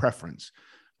preference.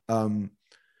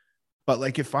 But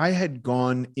like, if I had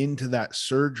gone into that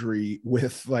surgery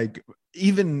with like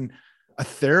even a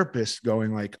therapist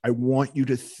going like, I want you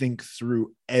to think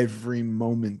through every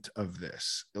moment of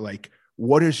this. Like,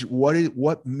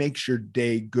 what makes your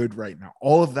day good right now?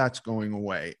 All of that's going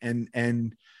away. And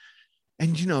then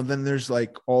there's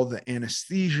like all the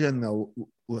anesthesia and the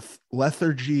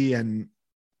lethargy and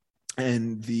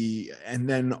and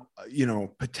then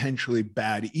potentially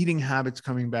bad eating habits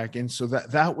coming back in. So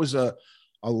that was a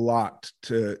lot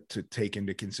to take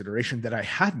into consideration that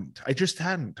I just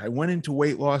hadn't. I went into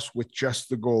weight loss with just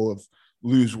the goal of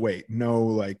lose weight. No,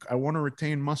 like I want to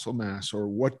retain muscle mass, or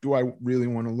what do I really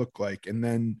want to look like? And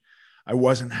then I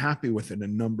wasn't happy with it a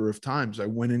number of times. I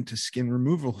went into skin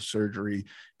removal surgery.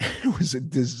 It was a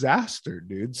disaster,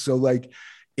 dude. So like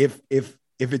if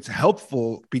it's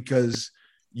helpful because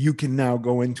you can now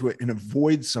go into it and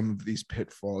avoid some of these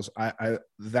pitfalls, I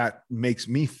that makes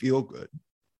me feel good.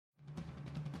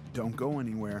 Don't go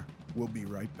anywhere. We'll be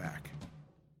right back.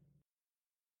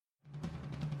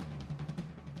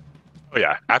 Oh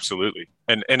yeah, absolutely.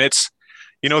 And it's,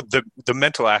 the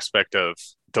mental aspect of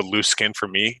the loose skin for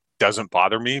me doesn't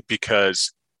bother me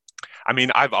because I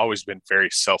mean, I've always been very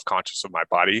self-conscious of my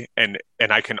body, and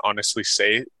I can honestly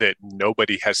say that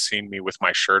nobody has seen me with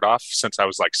my shirt off since I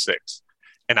was like 6.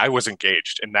 And I was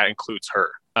engaged, and that includes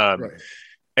her. Right.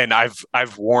 And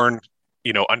I've worn,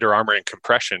 Under Armour and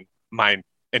compression my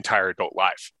entire adult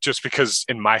life, just because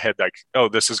in my head, like, oh,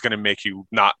 this is going to make you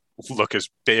not look as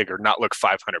big or not look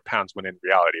 500 pounds, when in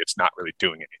reality, it's not really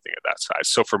doing anything at that size.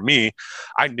 So for me,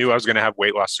 I knew I was going to have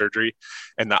weight loss surgery,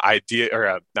 and the idea,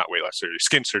 or not weight loss surgery,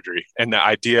 skin surgery, and the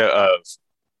idea of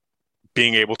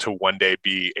being able to one day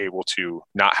be able to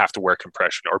not have to wear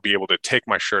compression or be able to take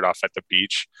my shirt off at the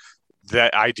beach,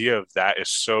 that idea of that is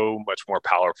so much more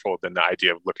powerful than the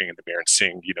idea of looking in the mirror and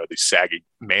seeing, these saggy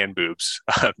man boobs.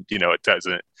 It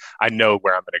doesn't, I know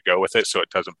where I'm going to go with it. So it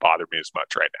doesn't bother me as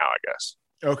much right now, I guess.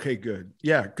 Okay, good.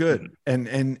 Yeah, good.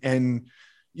 Mm-hmm. And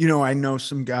I know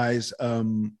some guys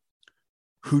who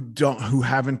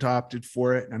haven't opted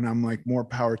for it, and I'm like, more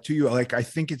power to you. Like, I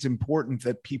think it's important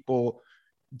that people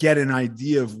get an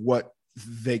idea of what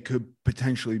they could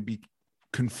potentially be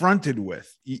confronted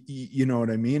with. You know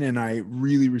what I mean? And I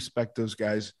really respect those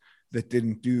guys that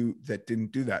didn't do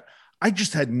that. I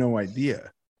just had no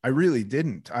idea. I really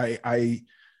didn't. I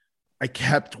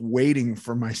kept waiting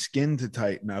for my skin to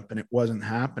tighten up, and it wasn't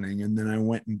happening. And then I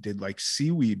went and did like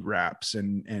seaweed wraps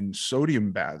and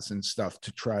sodium baths and stuff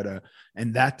to try to,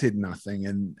 and that did nothing.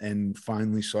 And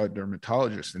finally saw a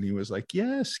dermatologist, and he was like,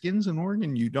 yeah, skin's an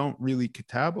organ. You don't really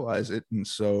catabolize it. And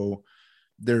so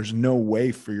there's no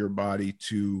way for your body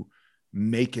to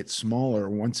make it smaller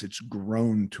once it's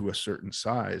grown to a certain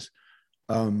size.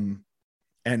 And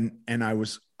I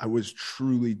was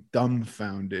truly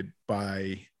dumbfounded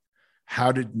by how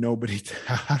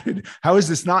is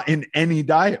this not in any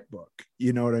diet book?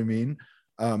 You know what I mean?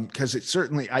 Cause it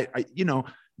certainly,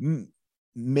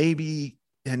 maybe,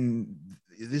 and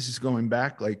this is going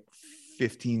back like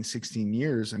 15, 16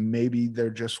 years, and maybe there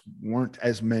just weren't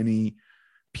as many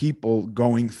people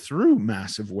going through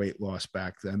massive weight loss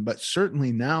back then, but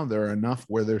certainly now there are enough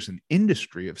where there's an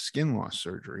industry of skin loss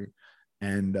surgery.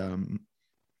 And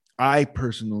I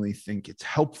personally think it's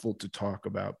helpful to talk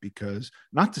about, because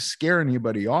not to scare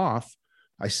anybody off,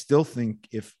 I still think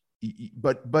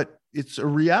but it's a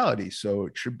reality, so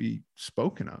it should be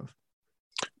spoken of.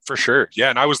 For sure. Yeah.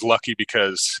 And I was lucky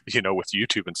because, with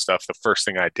YouTube and stuff, the first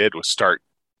thing I did was start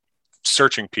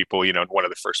searching people, and one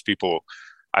of the first people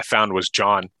I found was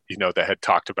John, that had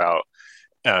talked about,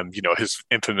 his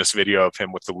infamous video of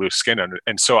him with the loose skin.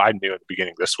 And so I knew in the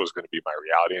beginning this was going to be my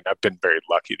reality. And I've been very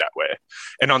lucky that way.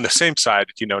 And on the same side,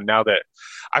 now that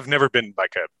I've never been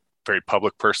like a very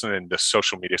public person, and the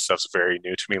social media stuff's very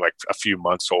new to me, like a few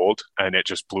months old, and it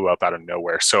just blew up out of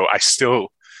nowhere. So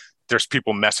there's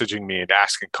people messaging me and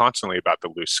asking constantly about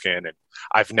the loose skin. And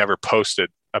I've never posted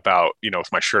about,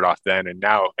 with my shirt off then and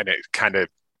now. And it kind of,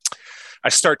 I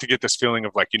start to get this feeling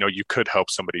of like, you could help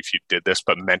somebody if you did this,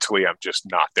 but mentally I'm just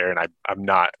not there. And I'm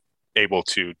not able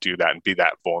to do that and be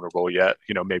that vulnerable yet,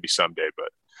 maybe someday, but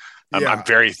I'm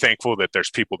very thankful that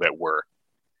there's people that were.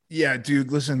 Yeah,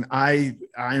 dude, listen,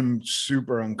 I'm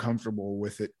super uncomfortable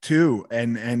with it too.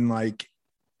 And like,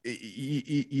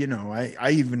 I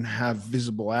even have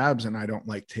visible abs, and I don't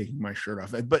like taking my shirt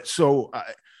off. But so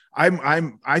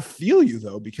I feel you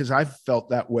though, because I've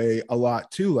felt that way a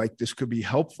lot too. Like, this could be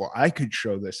helpful. I could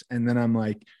show this. And then I'm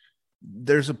like,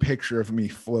 there's a picture of me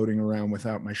floating around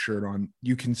without my shirt on.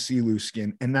 You can see loose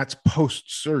skin, and that's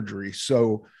post-surgery.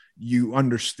 So you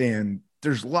understand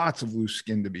there's lots of loose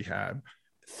skin to be had.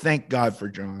 Thank God for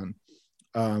John.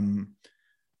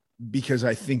 Because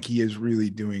I think he is really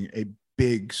doing a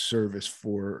big service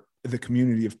for the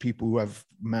community of people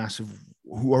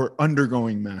who are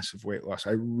undergoing massive weight loss.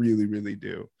 I really, really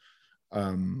do.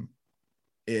 John,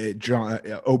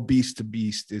 Obese to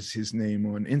Beast is his name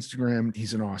on Instagram.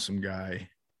 He's an awesome guy,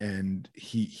 and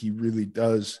he really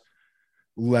does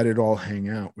let it all hang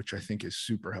out, which I think is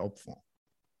super helpful.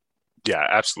 Yeah,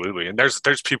 absolutely. And there's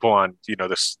people on,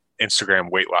 this Instagram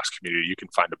weight loss community. You can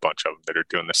find a bunch of them that are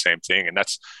doing the same thing. And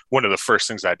that's one of the first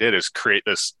things I did is create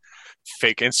this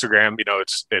fake Instagram.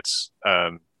 It's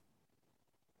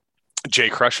Jay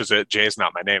crushes it. Jay is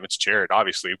not my name. It's Jared,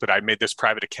 obviously. But I made this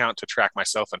private account to track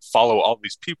myself and follow all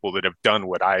these people that have done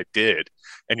what I did.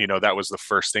 And, that was the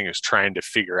first thing, is trying to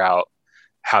figure out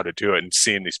how to do it and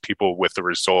seeing these people with the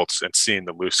results and seeing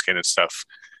the loose skin and stuff.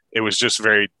 It was just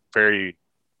very, very,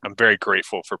 I'm very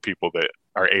grateful for people that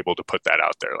are able to put that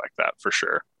out there like that, for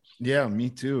sure. Yeah, me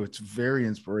too. It's very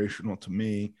inspirational to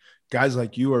me. Guys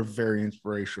like you are very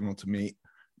inspirational to me.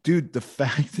 Dude, the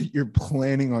fact that you're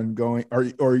planning on going,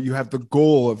 or you have the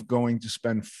goal of going to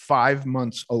spend 5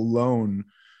 months alone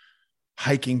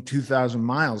hiking 2,000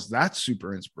 miles, that's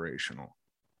super inspirational.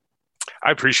 I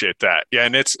appreciate that. Yeah.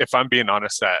 And if I'm being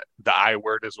honest, that the I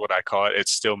word is what I call it. It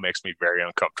still makes me very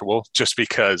uncomfortable, just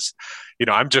because,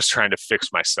 I'm just trying to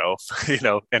fix myself,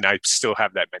 and I still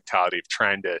have that mentality of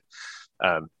trying to,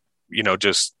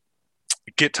 just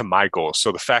get to my goals.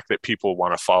 So the fact that people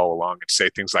want to follow along and say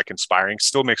things like inspiring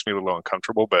still makes me a little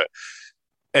uncomfortable.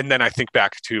 And then I think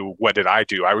back to, what did I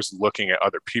do? I was looking at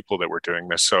other people that were doing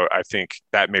this. So I think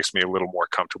that makes me a little more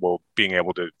comfortable being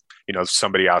able to,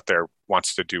 somebody out there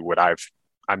wants to do what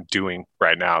I'm doing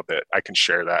right now, that I can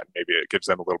share that. Maybe it gives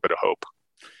them a little bit of hope.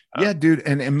 Yeah, dude.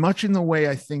 And much in the way,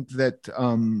 I think that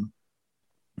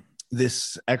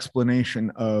this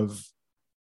explanation of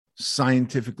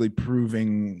scientifically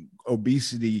proving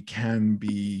obesity can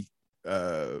be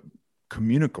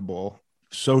communicable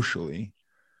socially.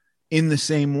 In the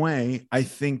same way, I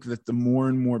think that the more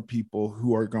and more people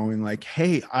who are going like,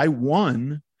 hey, I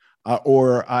won,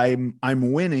 or I'm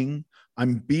winning,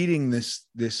 I'm beating this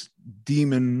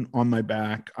demon on my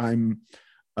back, I'm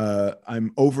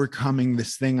overcoming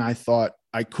this thing I thought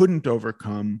I couldn't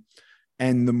overcome.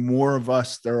 And the more of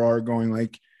us there are going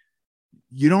like,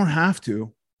 you don't have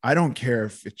to. I don't care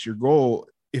if it's your goal.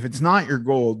 If it's not your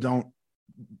goal, don't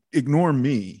ignore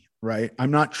me, right? I'm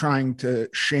not trying to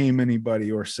shame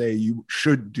anybody or say you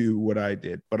should do what I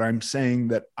did, but I'm saying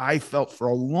that I felt for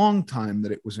a long time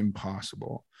that it was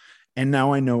impossible. And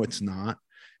now I know it's not.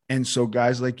 And so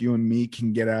guys like you and me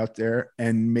can get out there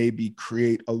and maybe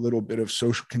create a little bit of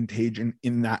social contagion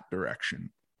in that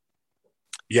direction.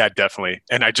 Yeah, definitely.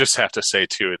 And I just have to say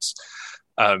too, it's,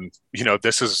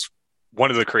 this is one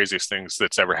of the craziest things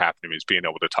that's ever happened to me, is being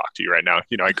able to talk to you right now.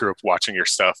 I grew up watching your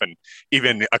stuff, and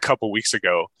even a couple weeks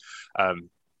ago,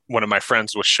 one of my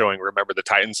friends was showing Remember the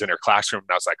Titans in her classroom,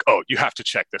 and I was like, "Oh, you have to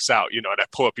check this out," and I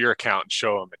pull up your account and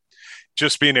show them. And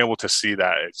just being able to see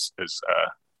that is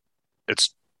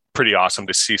it's pretty awesome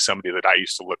to see somebody that I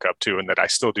used to look up to and that I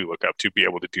still do look up to be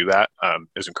able to do that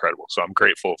is incredible. So I'm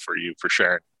grateful for you for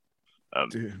sharing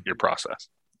your process.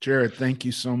 Jared, thank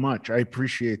you so much. I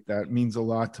appreciate that. It means a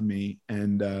lot to me.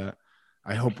 And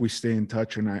I hope we stay in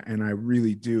touch. And I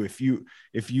really do. If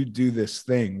you do this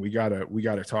thing, we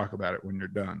gotta talk about it when you're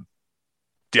done.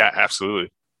 Yeah,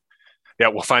 absolutely. Yeah.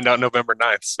 We'll find out November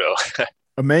 9th. So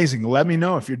amazing. Let me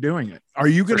know if you're doing it. Are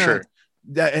you going to, sure.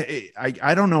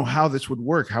 I don't know how this would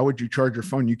work. How would you charge your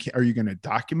phone? Are you going to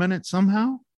document it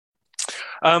somehow?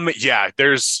 Yeah,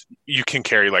 you can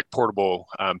carry like portable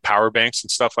power banks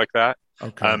and stuff like that.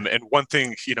 Okay. And one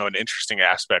thing, an interesting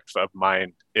aspect of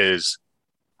mine is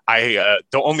the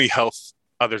only health,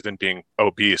 other than being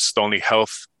obese, the only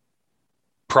health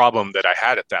problem that I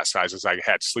had at that size is I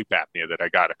had sleep apnea that I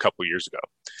got a couple years ago.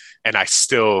 And I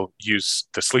still use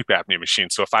the sleep apnea machine.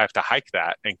 So if I have to hike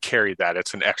that and carry that,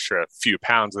 it's an extra few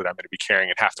pounds that I'm going to be carrying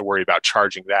and have to worry about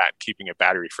charging that and keeping a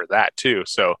battery for that too.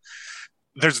 So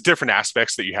there's different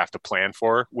aspects that you have to plan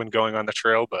for when going on the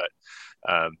trail. But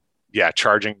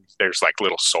charging, there's like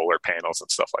little solar panels and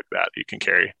stuff like that you can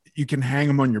carry. You can hang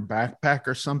them on your backpack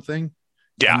or something.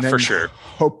 Yeah, for sure.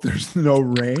 Hope there's no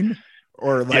rain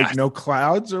or no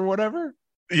clouds or whatever.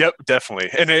 Yep, definitely.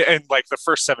 And like the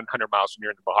first 700 miles when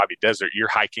you're in the Mojave Desert, you're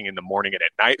hiking in the morning and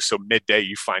at night. So midday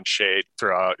you find shade,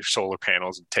 throw out your solar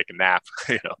panels and take a nap,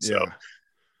 so. Yeah.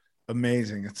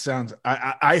 Amazing. It sounds,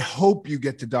 I hope you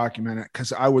get to document it,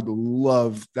 because I would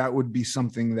love, that would be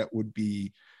something that would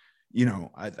be,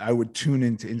 I would tune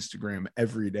into Instagram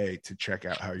every day to check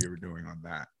out how you were doing on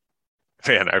that.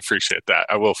 Man, I appreciate that.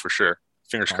 I will for sure.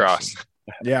 Fingers crossed.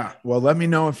 Yeah. Well, let me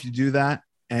know if you do that.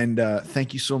 And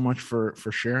thank you so much for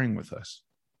sharing with us.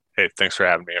 Hey, thanks for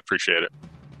having me. I appreciate it.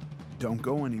 Don't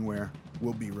go anywhere.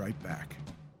 We'll be right back.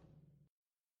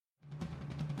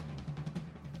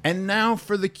 And now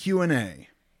for the Q&A.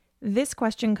 This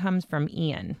question comes from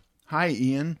Ian. Hi,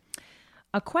 Ian.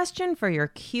 A question for your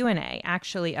Q&A,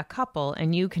 actually a couple,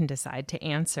 and you can decide to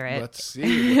answer it. Let's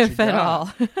see. If at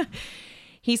all.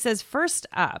 He says, first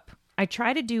up, I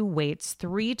try to do weights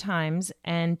 3 times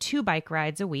and 2 bike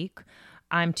rides a week.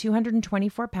 I'm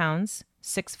 224 pounds,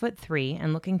 6'3",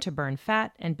 and looking to burn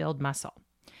fat and build muscle.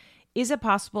 Is it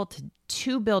possible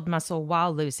to build muscle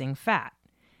while losing fat?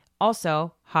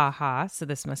 Also, so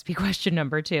this must be question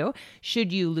number 2.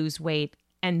 Should you lose weight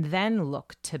and then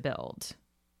look to build?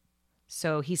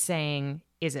 So he's saying,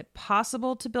 is it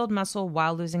possible to build muscle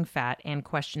while losing fat? And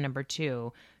question number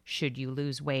 2, should you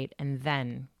lose weight and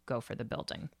then go for the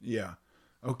building? Yeah.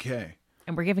 Okay.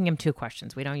 And we're giving him 2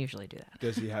 questions. We don't usually do that.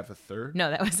 Does he have a third? No,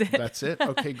 that was it. That's it?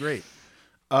 Okay, great.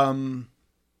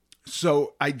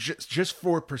 So I just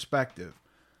for perspective,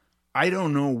 I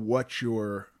don't know what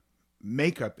your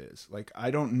makeup is. Like, I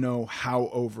don't know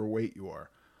how overweight you are.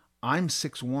 I'm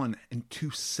 6'1" and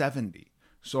 270.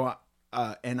 So,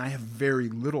 and I have very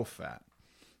little fat.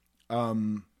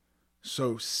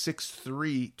 So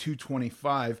 6'3",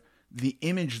 225, the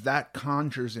image that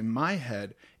conjures in my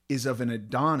head is of an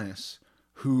Adonis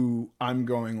who I'm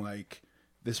going like,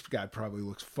 this guy probably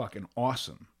looks fucking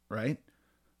awesome, right?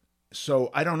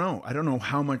 So I don't know. I don't know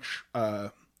how much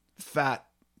fat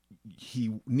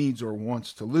he needs or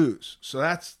wants to lose. So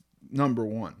that's number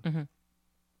 1. Mm-hmm.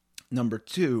 Number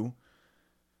 2,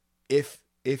 if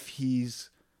he's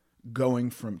going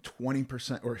from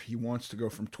 20%, or he wants to go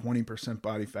from 20%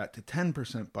 body fat to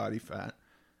 10% body fat,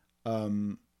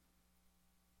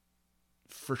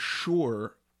 for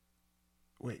sure.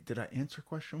 Wait, did I answer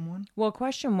question 1? Well,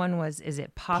 question 1 was, is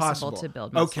it possible to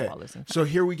build muscle while losing fat? So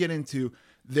here we get into,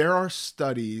 there are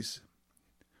studies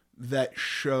that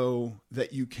show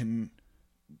that you can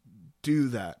do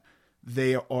that.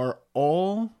 They are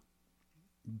all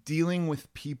dealing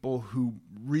with people who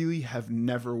really have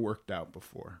never worked out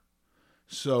before.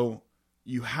 So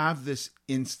you have this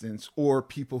instance, or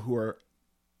people who are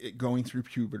going through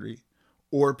puberty,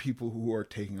 or people who are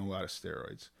taking a lot of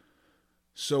steroids.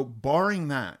 So barring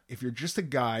that, if you're just a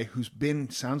guy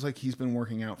sounds like he's been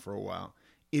working out for a while,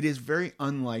 it is very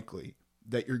unlikely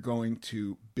that you're going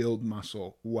to build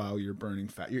muscle while you're burning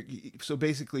fat. So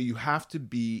basically, you have to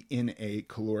be in a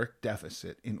caloric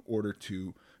deficit in order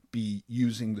to be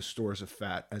using the stores of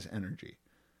fat as energy.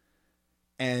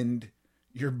 And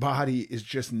your body is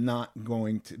just not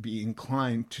going to be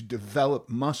inclined to develop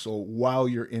muscle while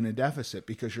you're in a deficit,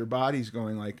 because your body's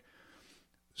going like,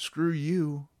 screw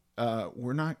you.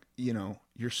 We're not,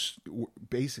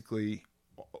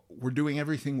 we're doing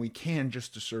everything we can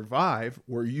just to survive.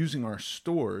 We're using our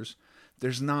stores.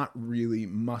 There's not really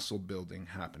muscle building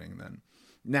happening then.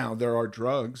 Now, there are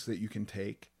drugs that you can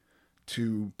take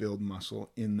to build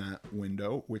muscle in that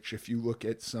window, which if you look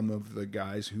at some of the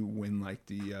guys who win like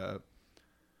the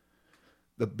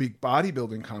big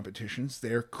bodybuilding competitions,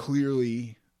 they're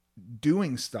clearly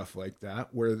doing stuff like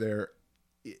that where they're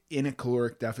in a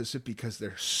caloric deficit because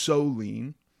they're so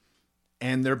lean,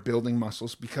 and they're building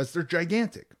muscles because they're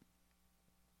gigantic.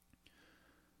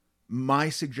 My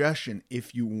suggestion,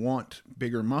 if you want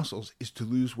bigger muscles, is to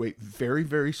lose weight very,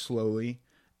 very slowly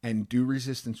and do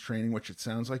resistance training, which it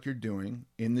sounds like you're doing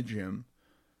in the gym,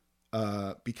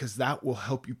 because that will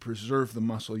help you preserve the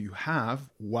muscle you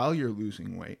have while you're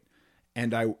losing weight.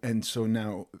 And so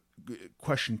now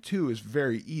question 2 is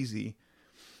very easy.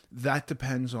 That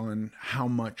depends on how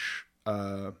much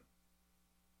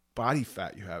body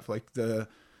fat you have. Like the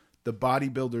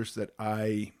bodybuilders that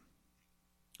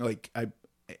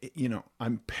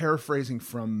I'm paraphrasing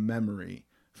from memory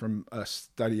from a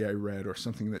study I read or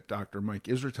something that Dr. Mike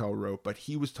Israetel wrote, but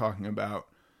he was talking about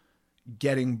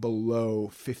getting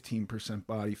below 15%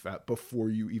 body fat before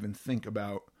you even think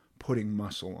about putting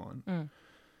muscle on. Mm.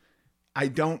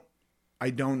 I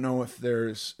don't know if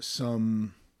there's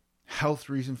some health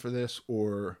reason for this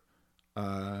or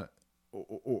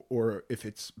if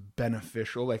it's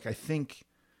beneficial. Like I think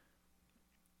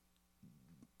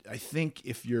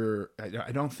if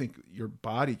I don't think your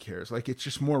body cares. Like it's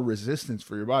just more resistance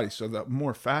for your body. So the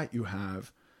more fat you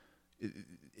have,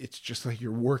 it's just like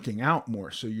you're working out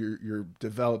more. So you're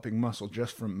developing muscle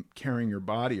just from carrying your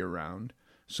body around.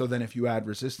 So then if you add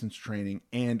resistance training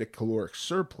and a caloric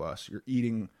surplus, you're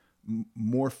eating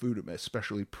more food,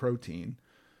 especially protein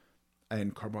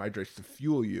and carbohydrates to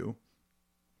fuel you,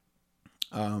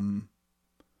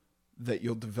 that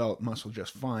you'll develop muscle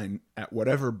just fine at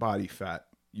whatever body fat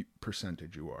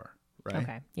percentage you are, right?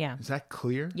 Okay, yeah. Is that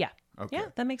clear? Yeah. Okay. Yeah,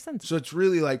 that makes sense. So it's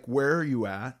really like, where are you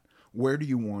at? Where do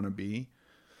you want to be?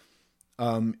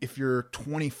 If you're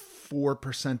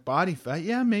 24% body fat,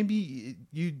 yeah, maybe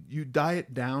you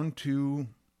diet down to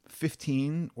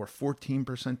 15 or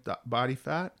 14% body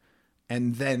fat,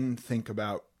 and then think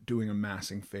about doing a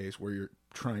massing phase where you're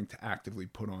trying to actively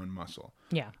put on muscle.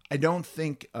 Yeah. I don't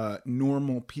think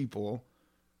normal people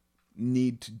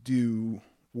need to do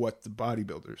what the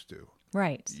bodybuilders do.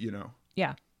 Right. You know?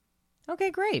 Yeah.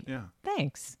 Okay, great. Yeah.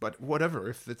 Thanks. But whatever,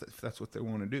 if that's what they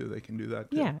want to do, they can do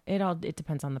that too. Yeah, it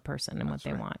depends on the person and what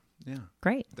they want. Yeah.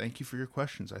 Great. Thank you for your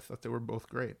questions. I thought they were both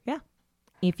great. Yeah.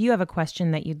 If you have a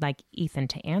question that you'd like Ethan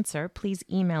to answer, please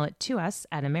email it to us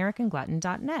at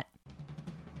americanglutton.net.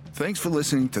 Thanks for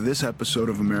listening to this episode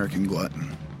of American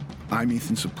Glutton. I'm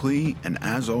Ethan Suplee, and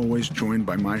as always, joined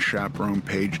by my chaperone,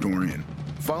 Paige Dorian.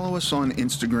 Follow us on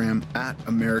Instagram at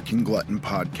American Glutton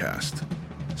Podcast.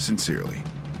 Sincerely.